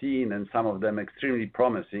 2015, and some of them extremely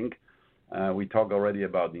promising. We talked already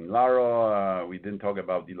about Ninlaro. We didn't talk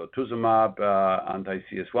about dilotuzumab,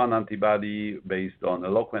 anti-CS1 antibody based on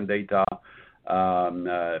eloquent data,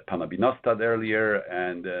 panobinostat earlier.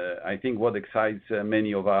 And I think what excites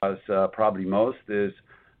many of us probably most is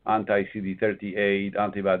anti-CD38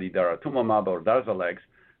 antibody daratumumab or Darzalex,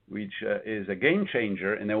 which is a game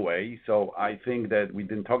changer in a way. So I think that we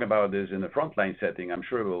didn't talk about this in the frontline setting. I'm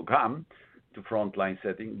sure it will come to frontline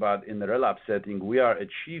setting, but in the relapse setting, we are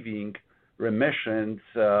achieving remissions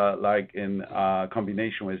like in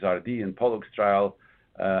combination with RD in Pollux trial,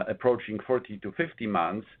 approaching 40 to 50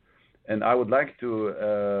 months. And I would like to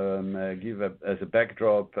give as a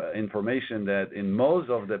backdrop information that in most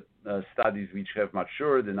of the studies which have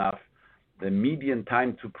matured enough, the median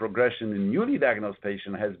time to progression in newly diagnosed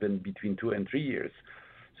patient has been between 2 and 3 years.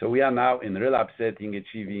 So we are now in relapse setting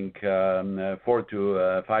achieving 4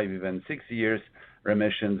 to 5, even 6 years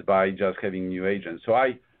remissions by just having new agents. So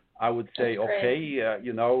I would say, okay,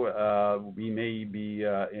 we may be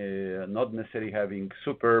not necessarily having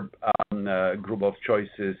super group of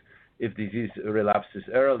choices if disease relapses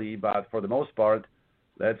early, but for the most part,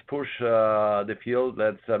 let's push the field.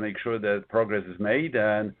 Let's make sure that progress is made.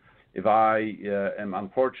 And if I am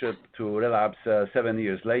unfortunate to relapse 7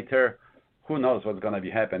 years later, who knows what's going to be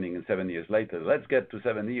happening in 7 years later. Let's get to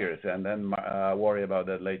 7 years and then worry about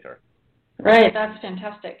that later. Right, that's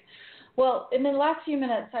fantastic. Well, in the last few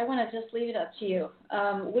minutes, I want to just leave it up to you.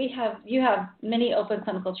 You have many open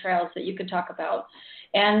clinical trials that you could talk about.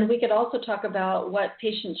 And we could also talk about what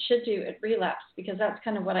patients should do at relapse, because that's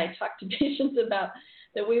kind of what I talk to patients about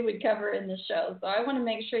that we would cover in the show. So I want to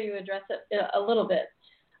make sure you address it a little bit.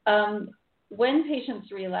 When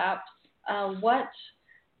patients relapse, what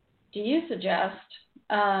do you suggest?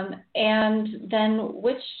 And then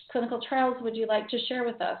which clinical trials would you like to share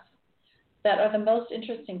with us that are the most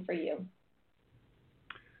interesting for you?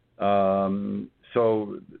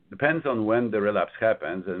 So depends on when the relapse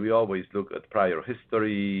happens, and we always look at prior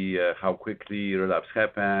history, how quickly relapse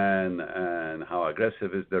happen, and how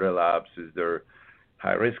aggressive is the relapse. Is there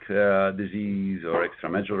high-risk disease or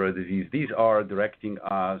extramedullary disease? These are directing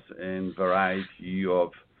us in variety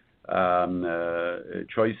of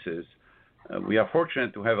choices. We are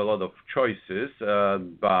fortunate to have a lot of choices,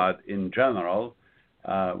 but in general,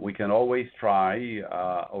 we can always try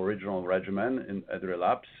original regimen at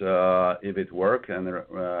relapse if it worked and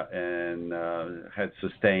had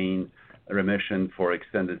sustained remission for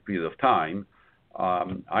extended period of time.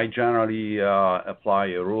 I generally apply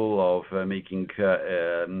a rule of making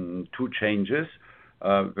 2 changes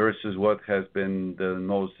versus what has been the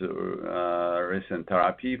most recent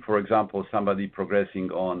therapy. For example, somebody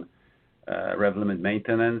progressing on Revlimid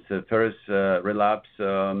maintenance, first relapse,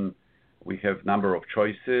 we have number of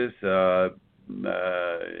choices, and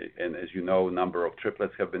as you know, number of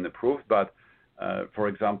triplets have been approved. But for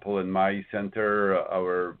example, in my center,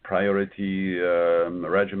 our priority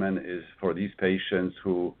regimen is for these patients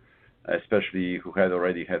who, especially who had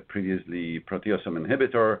already had previously proteasome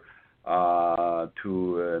inhibitor,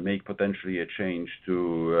 to make potentially a change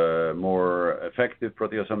to more effective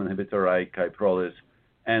proteasome inhibitor like Kyprolis,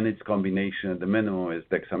 and its combination at the minimum is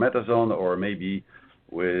dexamethasone or maybe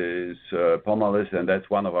with Pomalyst, and that's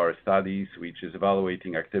one of our studies which is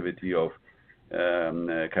evaluating activity of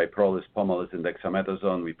Kyprolis, Pomalyst, and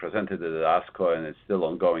dexamethasone. We presented it at ASCO, and it's still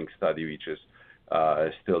ongoing study, which is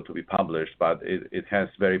still to be published, but it has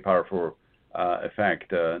very powerful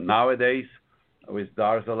effect. Nowadays, with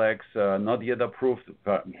Darzalex, not yet approved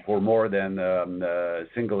for more than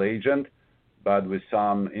single agent, but with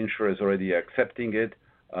some insurers already accepting it,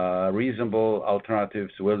 reasonable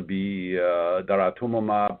alternatives will be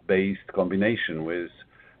daratumumab-based combination with,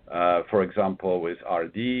 for example, with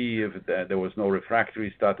RD, if there was no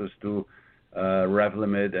refractory status to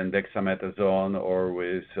Revlimid and dexamethasone, or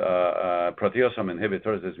with proteasome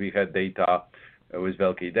inhibitors, as we had data with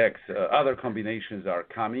Velcade-Dex. Other combinations are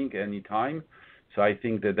coming anytime, so I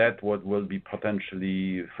think that what will be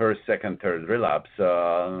potentially first, second, third relapse,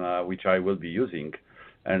 which I will be using.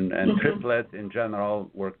 And triplets in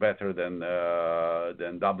general work better than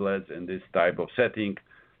doublets in this type of setting.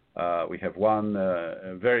 We have one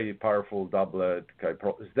very powerful doublet,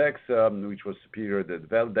 Kyprolis-Dex, which was superior to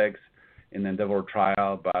Vel-Dex in Endeavor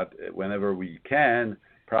trial, but whenever we can,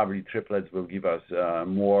 probably triplets will give us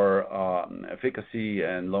more efficacy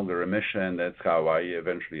and longer remission. That's how I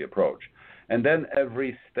eventually approach. And then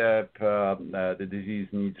every step, the disease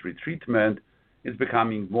needs retreatment. It's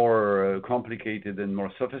becoming more complicated and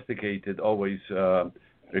more sophisticated, always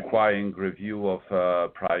requiring review of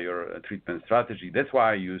prior treatment strategy. That's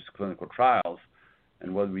why I use clinical trials.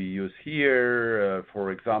 And what we use here,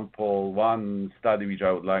 for example, one study which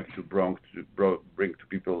I would like to bring to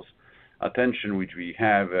people's attention, which we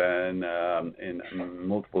have in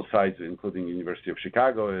multiple sites, including University of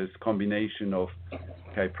Chicago, is combination of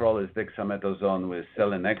Kyprolis, dexamethasone with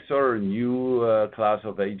selinexor, a new class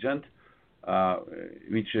of agent,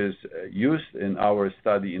 which is used in our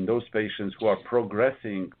study in those patients who are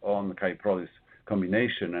progressing on Kyprolis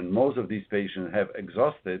combination. And most of these patients have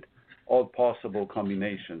exhausted all possible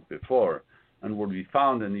combinations before. And what we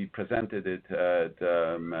found, and we presented it at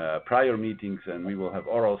prior meetings, and we will have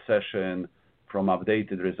oral session from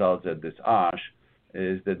updated results at this ASH,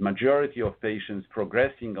 is that majority of patients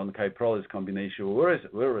progressing on Kyprolis combination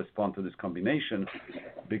will respond to this combination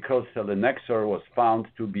because selinexor was found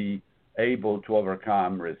to be able to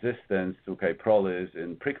overcome resistance to Kyprolis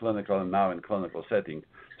in preclinical and now in clinical setting.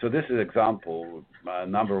 So this is example. A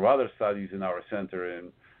number of other studies in our center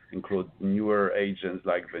include newer agents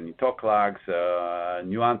like venetoclax,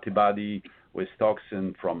 new antibody with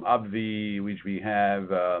toxin from AbbVie, which we have.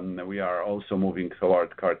 We are also moving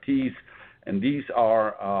toward CAR-Ts, and these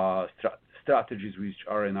are strategies which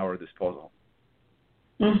are in our disposal.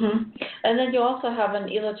 Mm-hmm. And then you also have an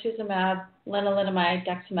elotuzumab, lenalidomide,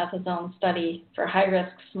 dexamethasone study for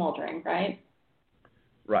high-risk smoldering, right?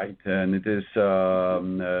 Right, and it is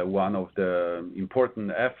one of the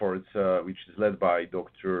important efforts which is led by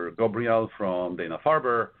Dr. Gabriel from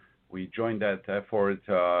Dana-Farber. We joined that effort.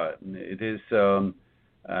 It is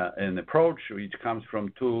an approach which comes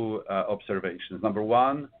from 2 observations. Number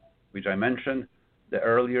one, which I mentioned, the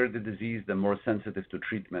earlier the disease, the more sensitive to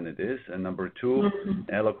treatment it is. And number 2,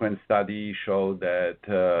 eloquent study showed that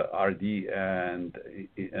RD and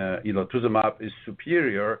elotuzumab is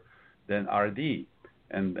superior than RD.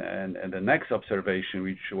 And the next observation,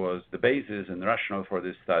 which was the basis and rationale for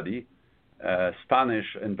this study, Spanish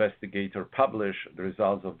investigator published the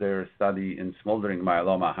results of their study in smoldering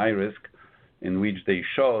myeloma high risk, in which they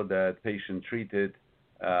showed that patients treated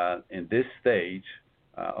in this stage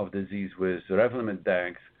of disease with Revlimid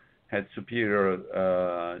Dex had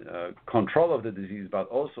superior control of the disease, but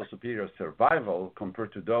also superior survival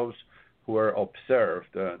compared to those who were observed.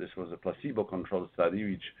 This was a placebo-controlled study,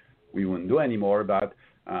 which we wouldn't do anymore, but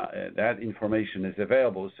that information is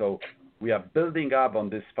available. So we are building up on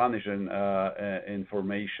this Spanish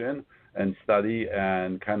information and study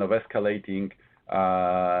and kind of escalating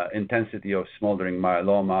intensity of smoldering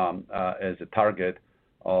myeloma as a target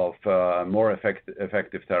of more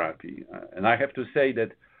effective therapy. And I have to say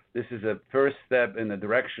that this is a first step in a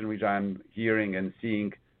direction which I'm hearing and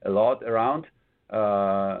seeing a lot around.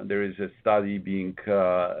 There is a study being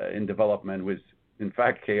in development with, in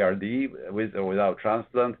fact, KRD, with or without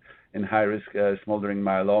transplant, in high-risk smoldering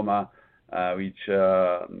myeloma, which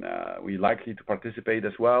we likely to participate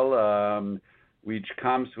as well, which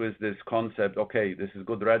comes with this concept, okay, this is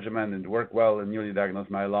good regimen and work well in newly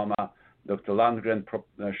diagnosed myeloma. Dr. Landgren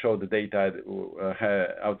showed the data,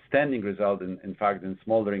 outstanding result, in fact, in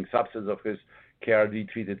smoldering subsets of his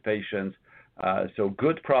KRD-treated patients. So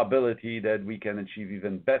good probability that we can achieve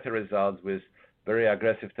even better results with very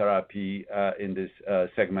aggressive therapy in this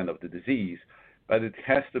segment of the disease. But it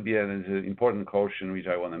has to be, and it's an important caution which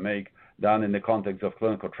I want to make, done in the context of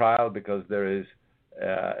clinical trial, because there is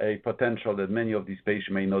a potential that many of these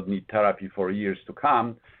patients may not need therapy for years to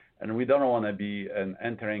come. And we don't want to be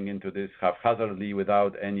entering into this haphazardly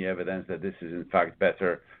without any evidence that this is, in fact,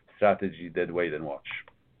 better strategy than wait and watch.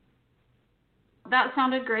 That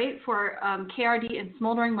sounded great for KRD and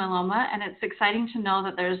smoldering myeloma, and it's exciting to know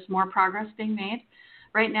that there's more progress being made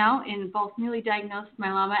right now in both newly diagnosed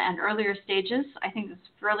myeloma and earlier stages. I think it's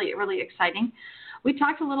really, really exciting. We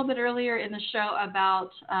talked a little bit earlier in the show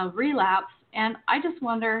about relapse, and I just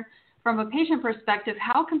wonder, from a patient perspective,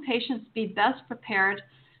 how can patients be best prepared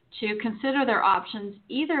to consider their options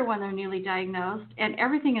either when they're newly diagnosed and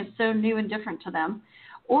everything is so new and different to them,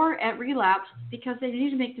 or at relapse because they need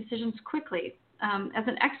to make decisions quickly. As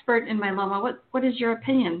an expert in myeloma, what is your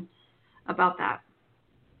opinion about that?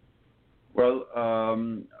 Well,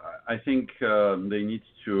 I think they need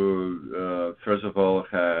to, first of all,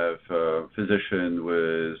 have a physician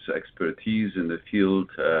with expertise in the field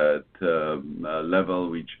at a level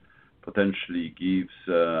which potentially gives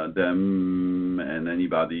them and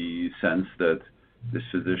anybody sense that this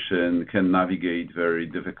physician can navigate very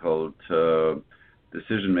difficult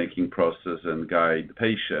decision-making process and guide the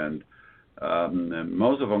patient.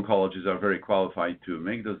 Most of oncologists are very qualified to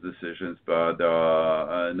make those decisions, but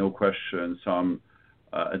no question, some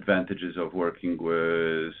advantages of working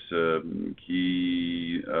with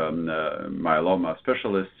key myeloma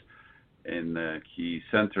specialists in key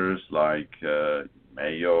centers like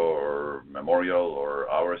Mayo or Memorial or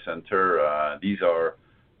our center. These are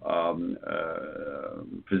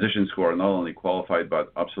physicians who are not only qualified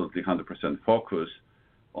but absolutely 100% focused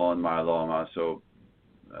on myeloma. So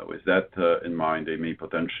with that in mind, they may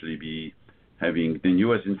potentially be having the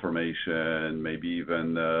newest information, maybe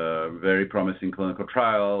even a very promising clinical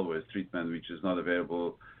trial with treatment which is not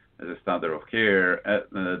available as a standard of care. At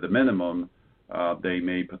the minimum, they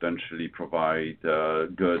may potentially provide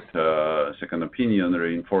good second opinion,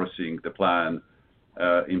 reinforcing the plan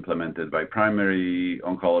implemented by primary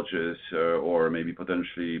oncologists, or maybe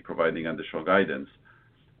potentially providing additional guidance.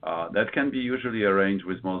 That can be usually arranged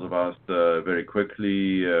with most of us very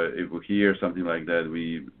quickly. If we hear something like that,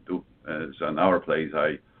 we do, as in our place,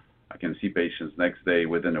 I can see patients next day,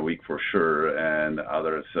 within a week for sure, and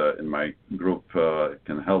others in my group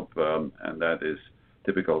can help, and that is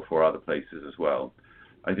typical for other places as well.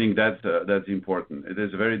 I think that's important. It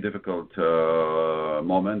is a very difficult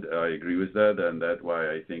moment. I agree with that, and that's why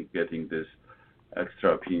I think getting this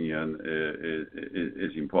extra opinion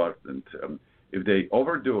is important. If they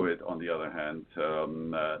overdo it, on the other hand,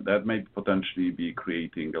 that may potentially be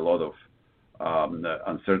creating a lot of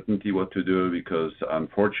uncertainty what to do, because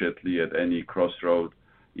unfortunately at any crossroad,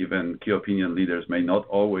 even key opinion leaders may not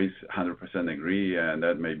always 100% agree, and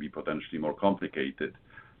that may be potentially more complicated.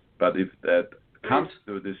 But if that comes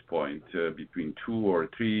to this point, between 2 or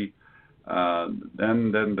 3,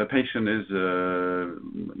 then the patient is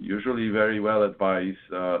usually very well advised.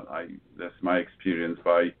 That's my experience,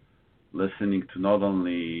 by listening to not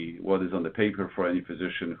only what is on the paper for any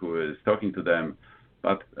physician who is talking to them,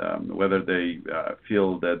 but whether they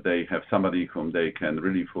feel that they have somebody whom they can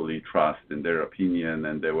really fully trust in their opinion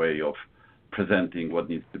and their way of presenting what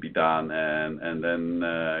needs to be done, and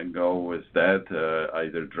then go with that,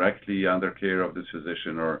 either directly under care of this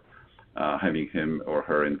physician or having him or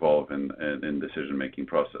her involved in decision-making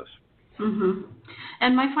process. Mm-hmm.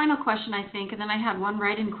 And my final question, I think, and then I had one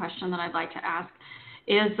write-in question that I'd like to ask,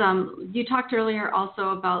 is you talked earlier also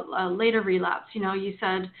about later relapse. You know, you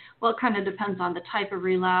said, well, it kind of depends on the type of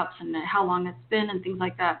relapse and how long it's been and things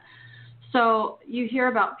like that. So you hear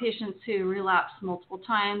about patients who relapse multiple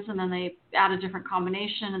times and then they add a different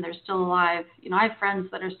combination and they're still alive. You know, I have friends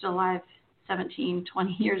that are still alive 17,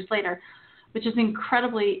 20 years later, which is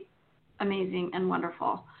incredibly amazing and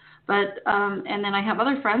wonderful. But and then I have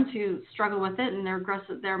other friends who struggle with it and they're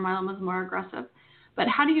aggressive, their myeloma is more aggressive. But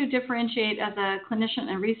how do you differentiate as a clinician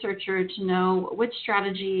and researcher to know which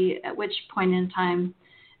strategy at which point in time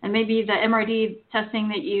And maybe the MRD testing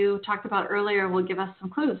that you talked about earlier will give us some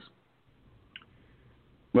clues.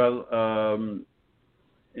 Well,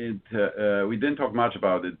 we didn't talk much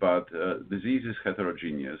about it, but disease is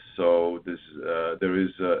heterogeneous. So there is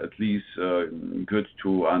at least good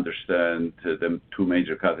to understand the two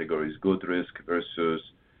major categories: good risk versus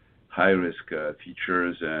high risk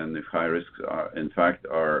features, and if high risks are in fact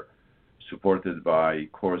are supported by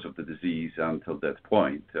course of the disease until that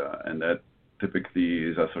point, and that typically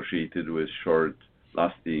is associated with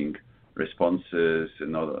short-lasting responses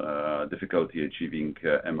and difficulty achieving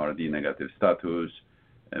MRD negative status,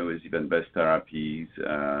 with even best therapies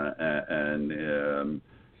and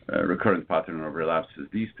recurrent pattern of relapses.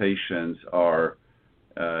 These patients are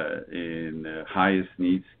in highest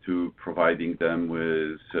needs to providing them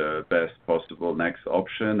with best possible next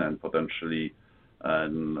option, and potentially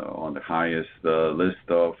on the highest list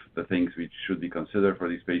of the things which should be considered for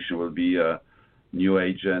these patients will be new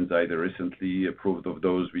agents, either recently approved of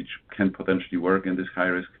those which can potentially work in this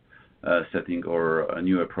high-risk setting, or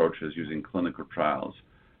new approaches using clinical trials.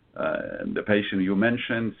 The patient you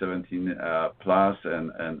mentioned, 17 plus,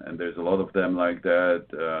 and there's a lot of them like that,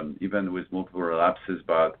 even with multiple relapses,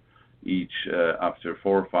 but each after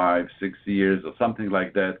 4, 5, 6 years or something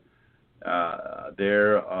like that,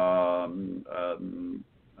 their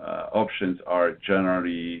options are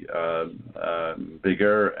generally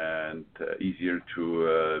bigger and easier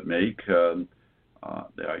to make.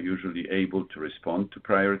 They are usually able to respond to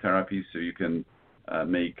prior therapies, so you can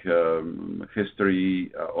make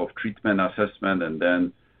history of treatment assessment and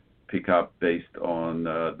then pick up based on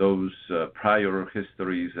those prior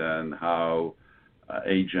histories and how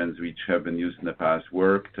agents which have been used in the past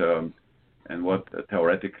worked, and what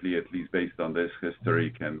theoretically, at least based on this history,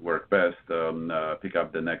 can work best, pick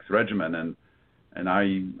up the next regimen. And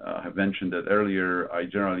I have mentioned that earlier, I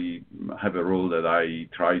generally have a rule that I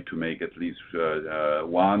try to make at least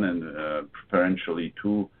one and preferentially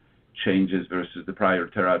 2 changes versus the prior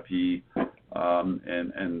therapy,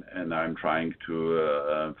 and I'm trying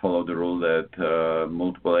to follow the rule that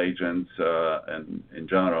multiple agents, and in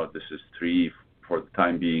general this is 3 for the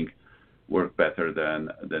time being, work better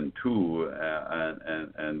than 2,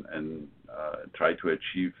 and try to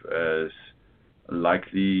achieve as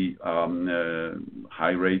likely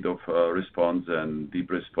high rate of response and deep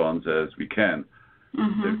response as we can.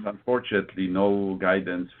 Mm-hmm. There's unfortunately no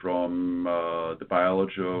guidance from the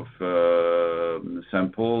biology of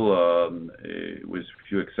sample, with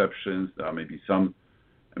few exceptions. There may be some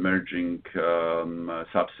emerging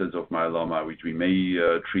subsets of myeloma which we may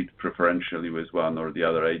treat preferentially with one or the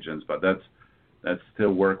other agents, but that's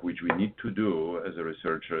still work which we need to do as a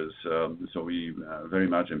researchers. So we very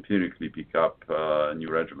much empirically pick up new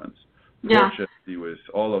regimens. Yeah. Fortunately, with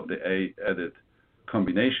all of the added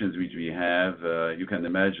combinations which we have, you can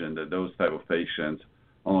imagine that those type of patients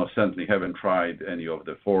almost certainly haven't tried any of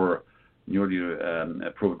the 4 newly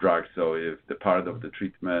approved drugs. So if the part of the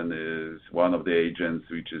treatment is one of the agents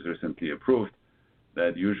which is recently approved,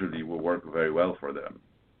 that usually will work very well for them.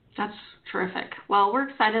 That's terrific. Well, we're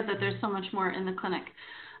excited that there's so much more in the clinic.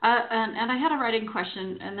 And I had a writing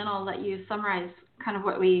question, and then I'll let you summarize kind of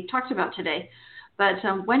what we talked about today. But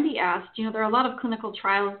Wendy asked, there are a lot of clinical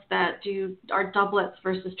trials that are doublets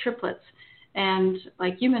versus triplets. And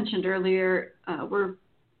like you mentioned earlier, we're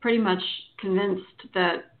pretty much convinced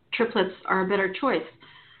that triplets are a better choice.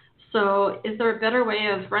 So is there a better way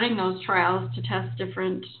of running those trials to test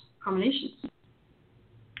different combinations?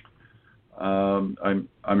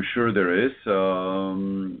 I'm sure there is.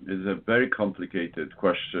 It's a very complicated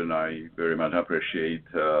question. I very much appreciate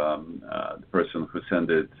the person who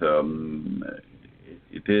sent it.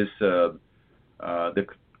 It is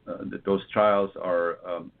those trials are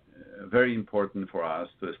very important for us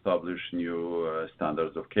to establish new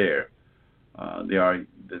standards of care. They are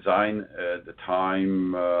designed at the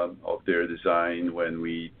time of their design when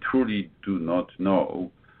we truly do not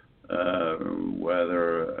know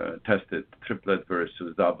whether tested triplet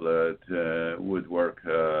versus doublet would work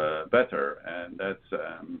better, and that's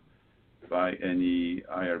by any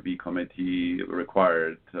IRB committee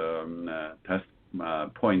required test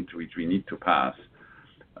point which we need to pass,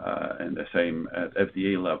 and the same at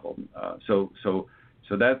FDA level. So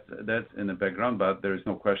that's in the background, but there is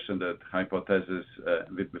no question that hypothesis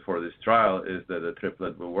before this trial is that a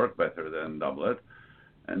triplet will work better than doublet.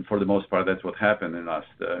 And for the most part, that's what happened in the last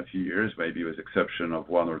few years, maybe with exception of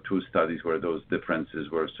 1 or 2 studies where those differences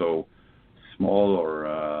were so small or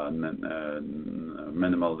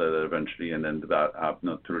minimal that eventually ended up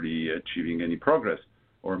not really achieving any progress,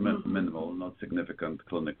 or minimal, not significant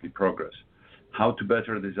clinically progress. how to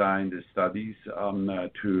better design the studies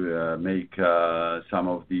to make some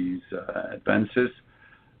of these advances.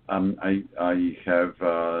 I have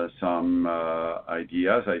some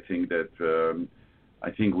ideas. I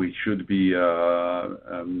think we should be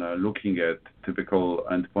looking at typical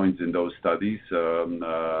endpoints in those studies,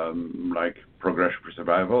 like progression-free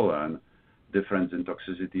survival and difference in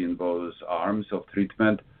toxicity in both arms of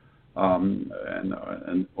treatment,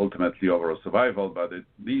 and ultimately overall survival. But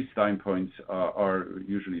these time points are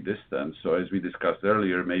usually distant. So as we discussed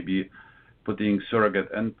earlier, maybe putting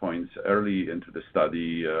surrogate endpoints early into the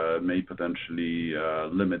study may potentially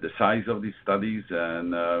limit the size of these studies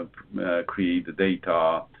and create the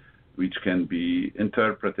data which can be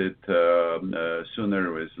interpreted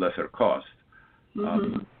sooner with lesser cost.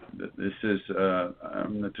 This is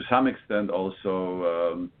to some extent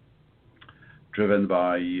also driven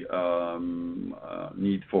by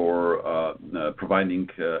need for providing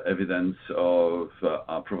evidence of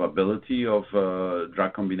probability of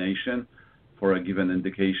drug combination for a given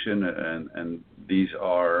indication, and these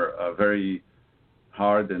are very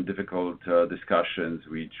hard and difficult discussions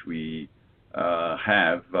which we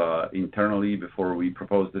have internally before we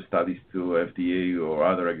propose the studies to FDA or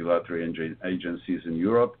other regulatory agencies in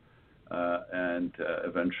Europe, and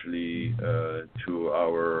eventually to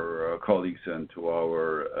our colleagues and to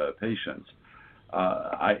our patients.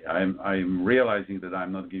 I'm realizing that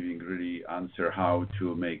I'm not giving really answer how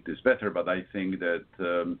to make this better, but I think that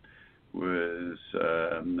with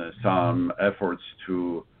some efforts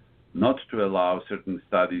not to allow certain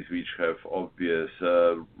studies which have obvious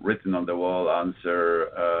written on the wall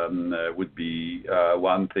answer would be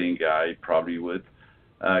one thing I probably would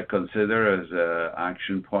consider as an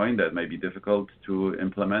action point that may be difficult to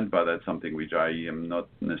implement, but that's something which I am not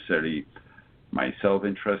necessarily myself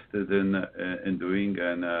interested in doing.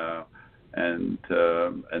 And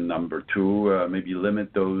number two, maybe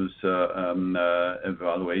limit those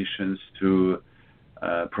evaluations to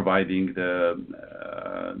providing the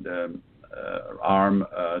arm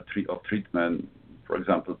of treatment, for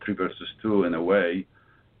example, 3 versus 2, in a way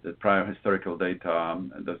that prior historical data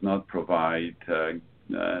does not provide a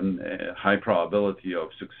high probability of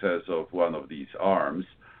success of one of these arms,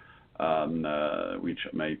 which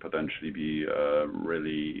may potentially be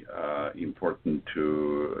really important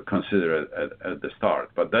to consider at the start.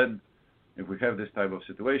 But then, if we have this type of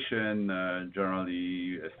situation,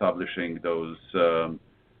 generally establishing those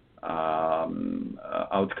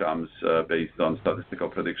outcomes based on statistical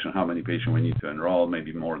prediction, how many patients we need to enroll, may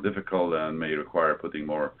be more difficult and may require putting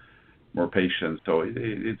more patients. So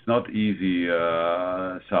it's not easy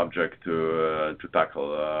subject to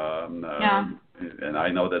tackle. And I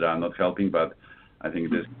know that I'm not helping, but I think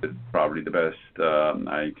this is probably the best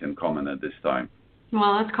I can comment at this time.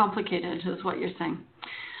 Well, it's complicated, is what you're saying,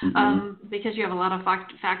 because you have a lot of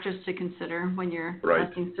factors to consider when you're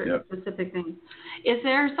testing certain specific things. Is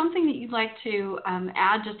there something that you'd like to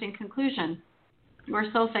add just in conclusion? We're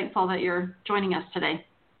so thankful that you're joining us today.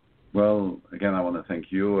 Well, again, I want to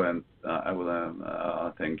thank you, and I will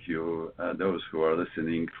thank you, those who are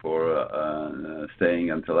listening, for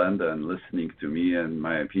staying until end and listening to me and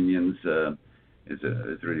my opinions. It's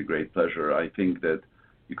a really great pleasure. I think that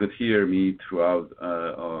you could hear me throughout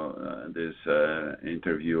this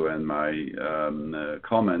interview and my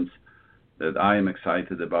comments that I am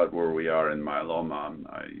excited about where we are in myeloma.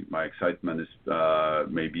 My excitement is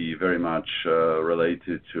maybe very much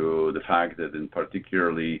related to the fact that, in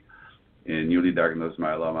particularly in newly diagnosed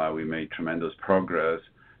myeloma, we made tremendous progress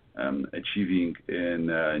achieving in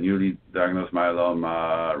newly diagnosed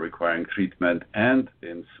myeloma requiring treatment, and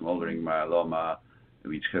in smoldering myeloma,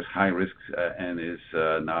 which has high risks and is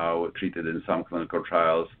now treated in some clinical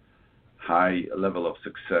trials, high level of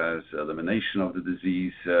success, elimination of the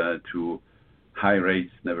disease to high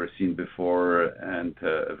rates never seen before, and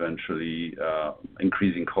eventually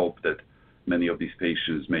increasing hope that many of these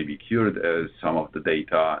patients may be cured, as some of the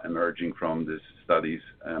data emerging from these studies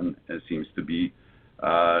seems to be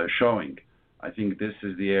showing. I think this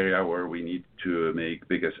is the area where we need to make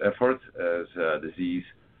biggest efforts, as disease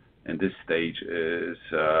in this stage is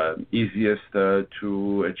easiest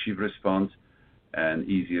to achieve response and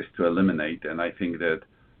easiest to eliminate. And I think that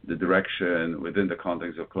the direction within the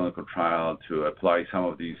context of clinical trial to apply some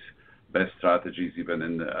of these best strategies, even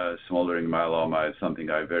in smoldering myeloma, is something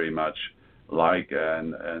I very much like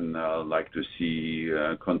and like to see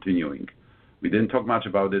continuing. We didn't talk much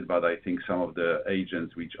about it, but I think some of the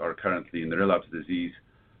agents which are currently in relapse disease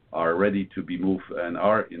are ready to be moved and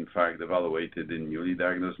are in fact evaluated in newly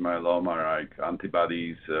diagnosed myeloma, like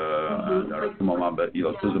antibodies,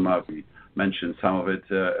 elotuzumab. We mentioned some of it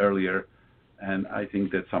earlier, And I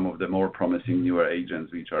think that some of the more promising newer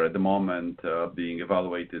agents, which are at the moment being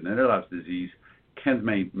evaluated in relapse disease, can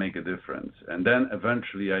make a difference. And then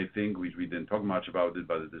eventually, I think, which we didn't talk much about it,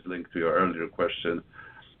 but it is linked to your earlier question,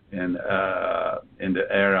 in the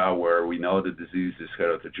era where we know the disease is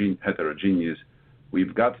heterogeneous,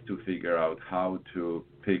 we've got to figure out how to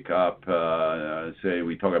pick up, say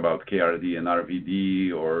we talk about KRD and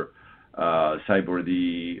RVD or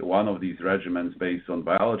CyBorD, one of these regimens based on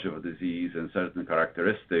biology of disease and certain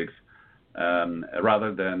characteristics,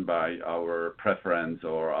 rather than by our preference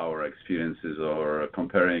or our experiences or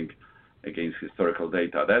comparing against historical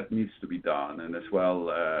data. That needs to be done, and as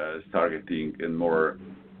well as targeting in more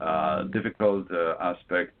difficult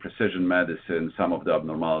aspect, precision medicine, some of the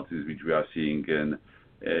abnormalities which we are seeing in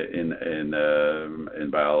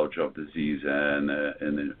biology of disease and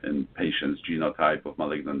in patients' genotype of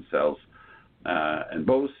malignant cells. And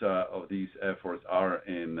both of these efforts are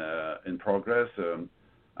in progress.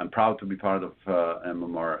 I'm proud to be part of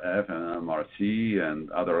MMRF and MRC, and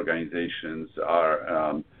other organizations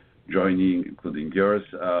are joining, including yours,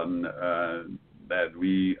 that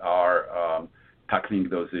we are tackling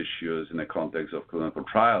those issues in the context of clinical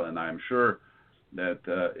trial. And I'm sure that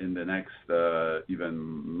in the next even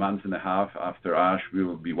month and a half after ASH, we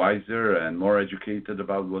will be wiser and more educated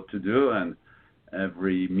about what to do. And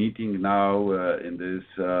every meeting now in this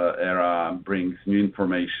era brings new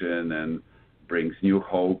information and brings new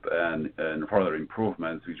hope and further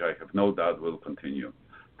improvements, which I have no doubt will continue.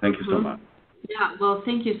 Thank you so much. Yeah, well,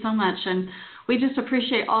 thank you so much. And we just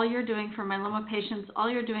appreciate all you're doing for myeloma patients, all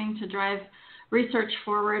you're doing to drive research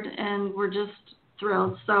forward, and we're just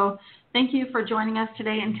thrilled. So thank you for joining us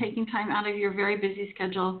today and taking time out of your very busy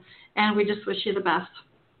schedule, and we just wish you the best.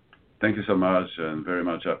 Thank you so much, and very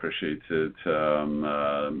much appreciate it,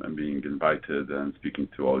 and being invited and speaking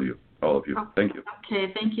to all of you. Thank you.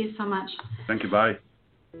 Okay, thank you so much. Thank you, bye.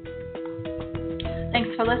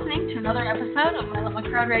 Thanks for listening to another episode of Myeloma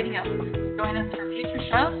Crowd Radio. Join us for future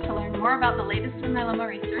shows to learn more about the latest in myeloma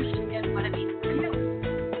research and what it means for you.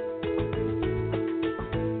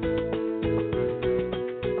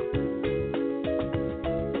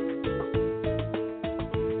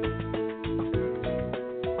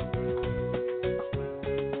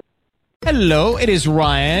 Hello, it is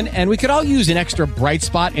Ryan, and we could all use an extra bright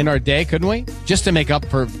spot in our day, couldn't we? Just to make up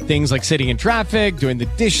for things like sitting in traffic, doing the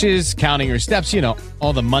dishes, counting your steps,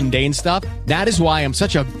 all the mundane stuff. That is why I'm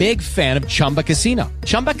such a big fan of Chumba Casino.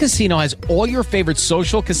 Chumba Casino has all your favorite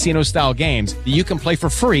social casino-style games that you can play for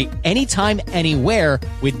free anytime, anywhere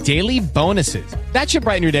with daily bonuses. That should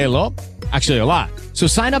brighten your day a little. Actually, a lot. So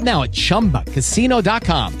sign up now at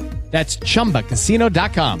ChumbaCasino.com. That's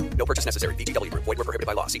ChumbaCasino.com. No purchase necessary. VGW Group. Void where prohibited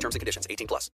by law. See terms and conditions. 18+.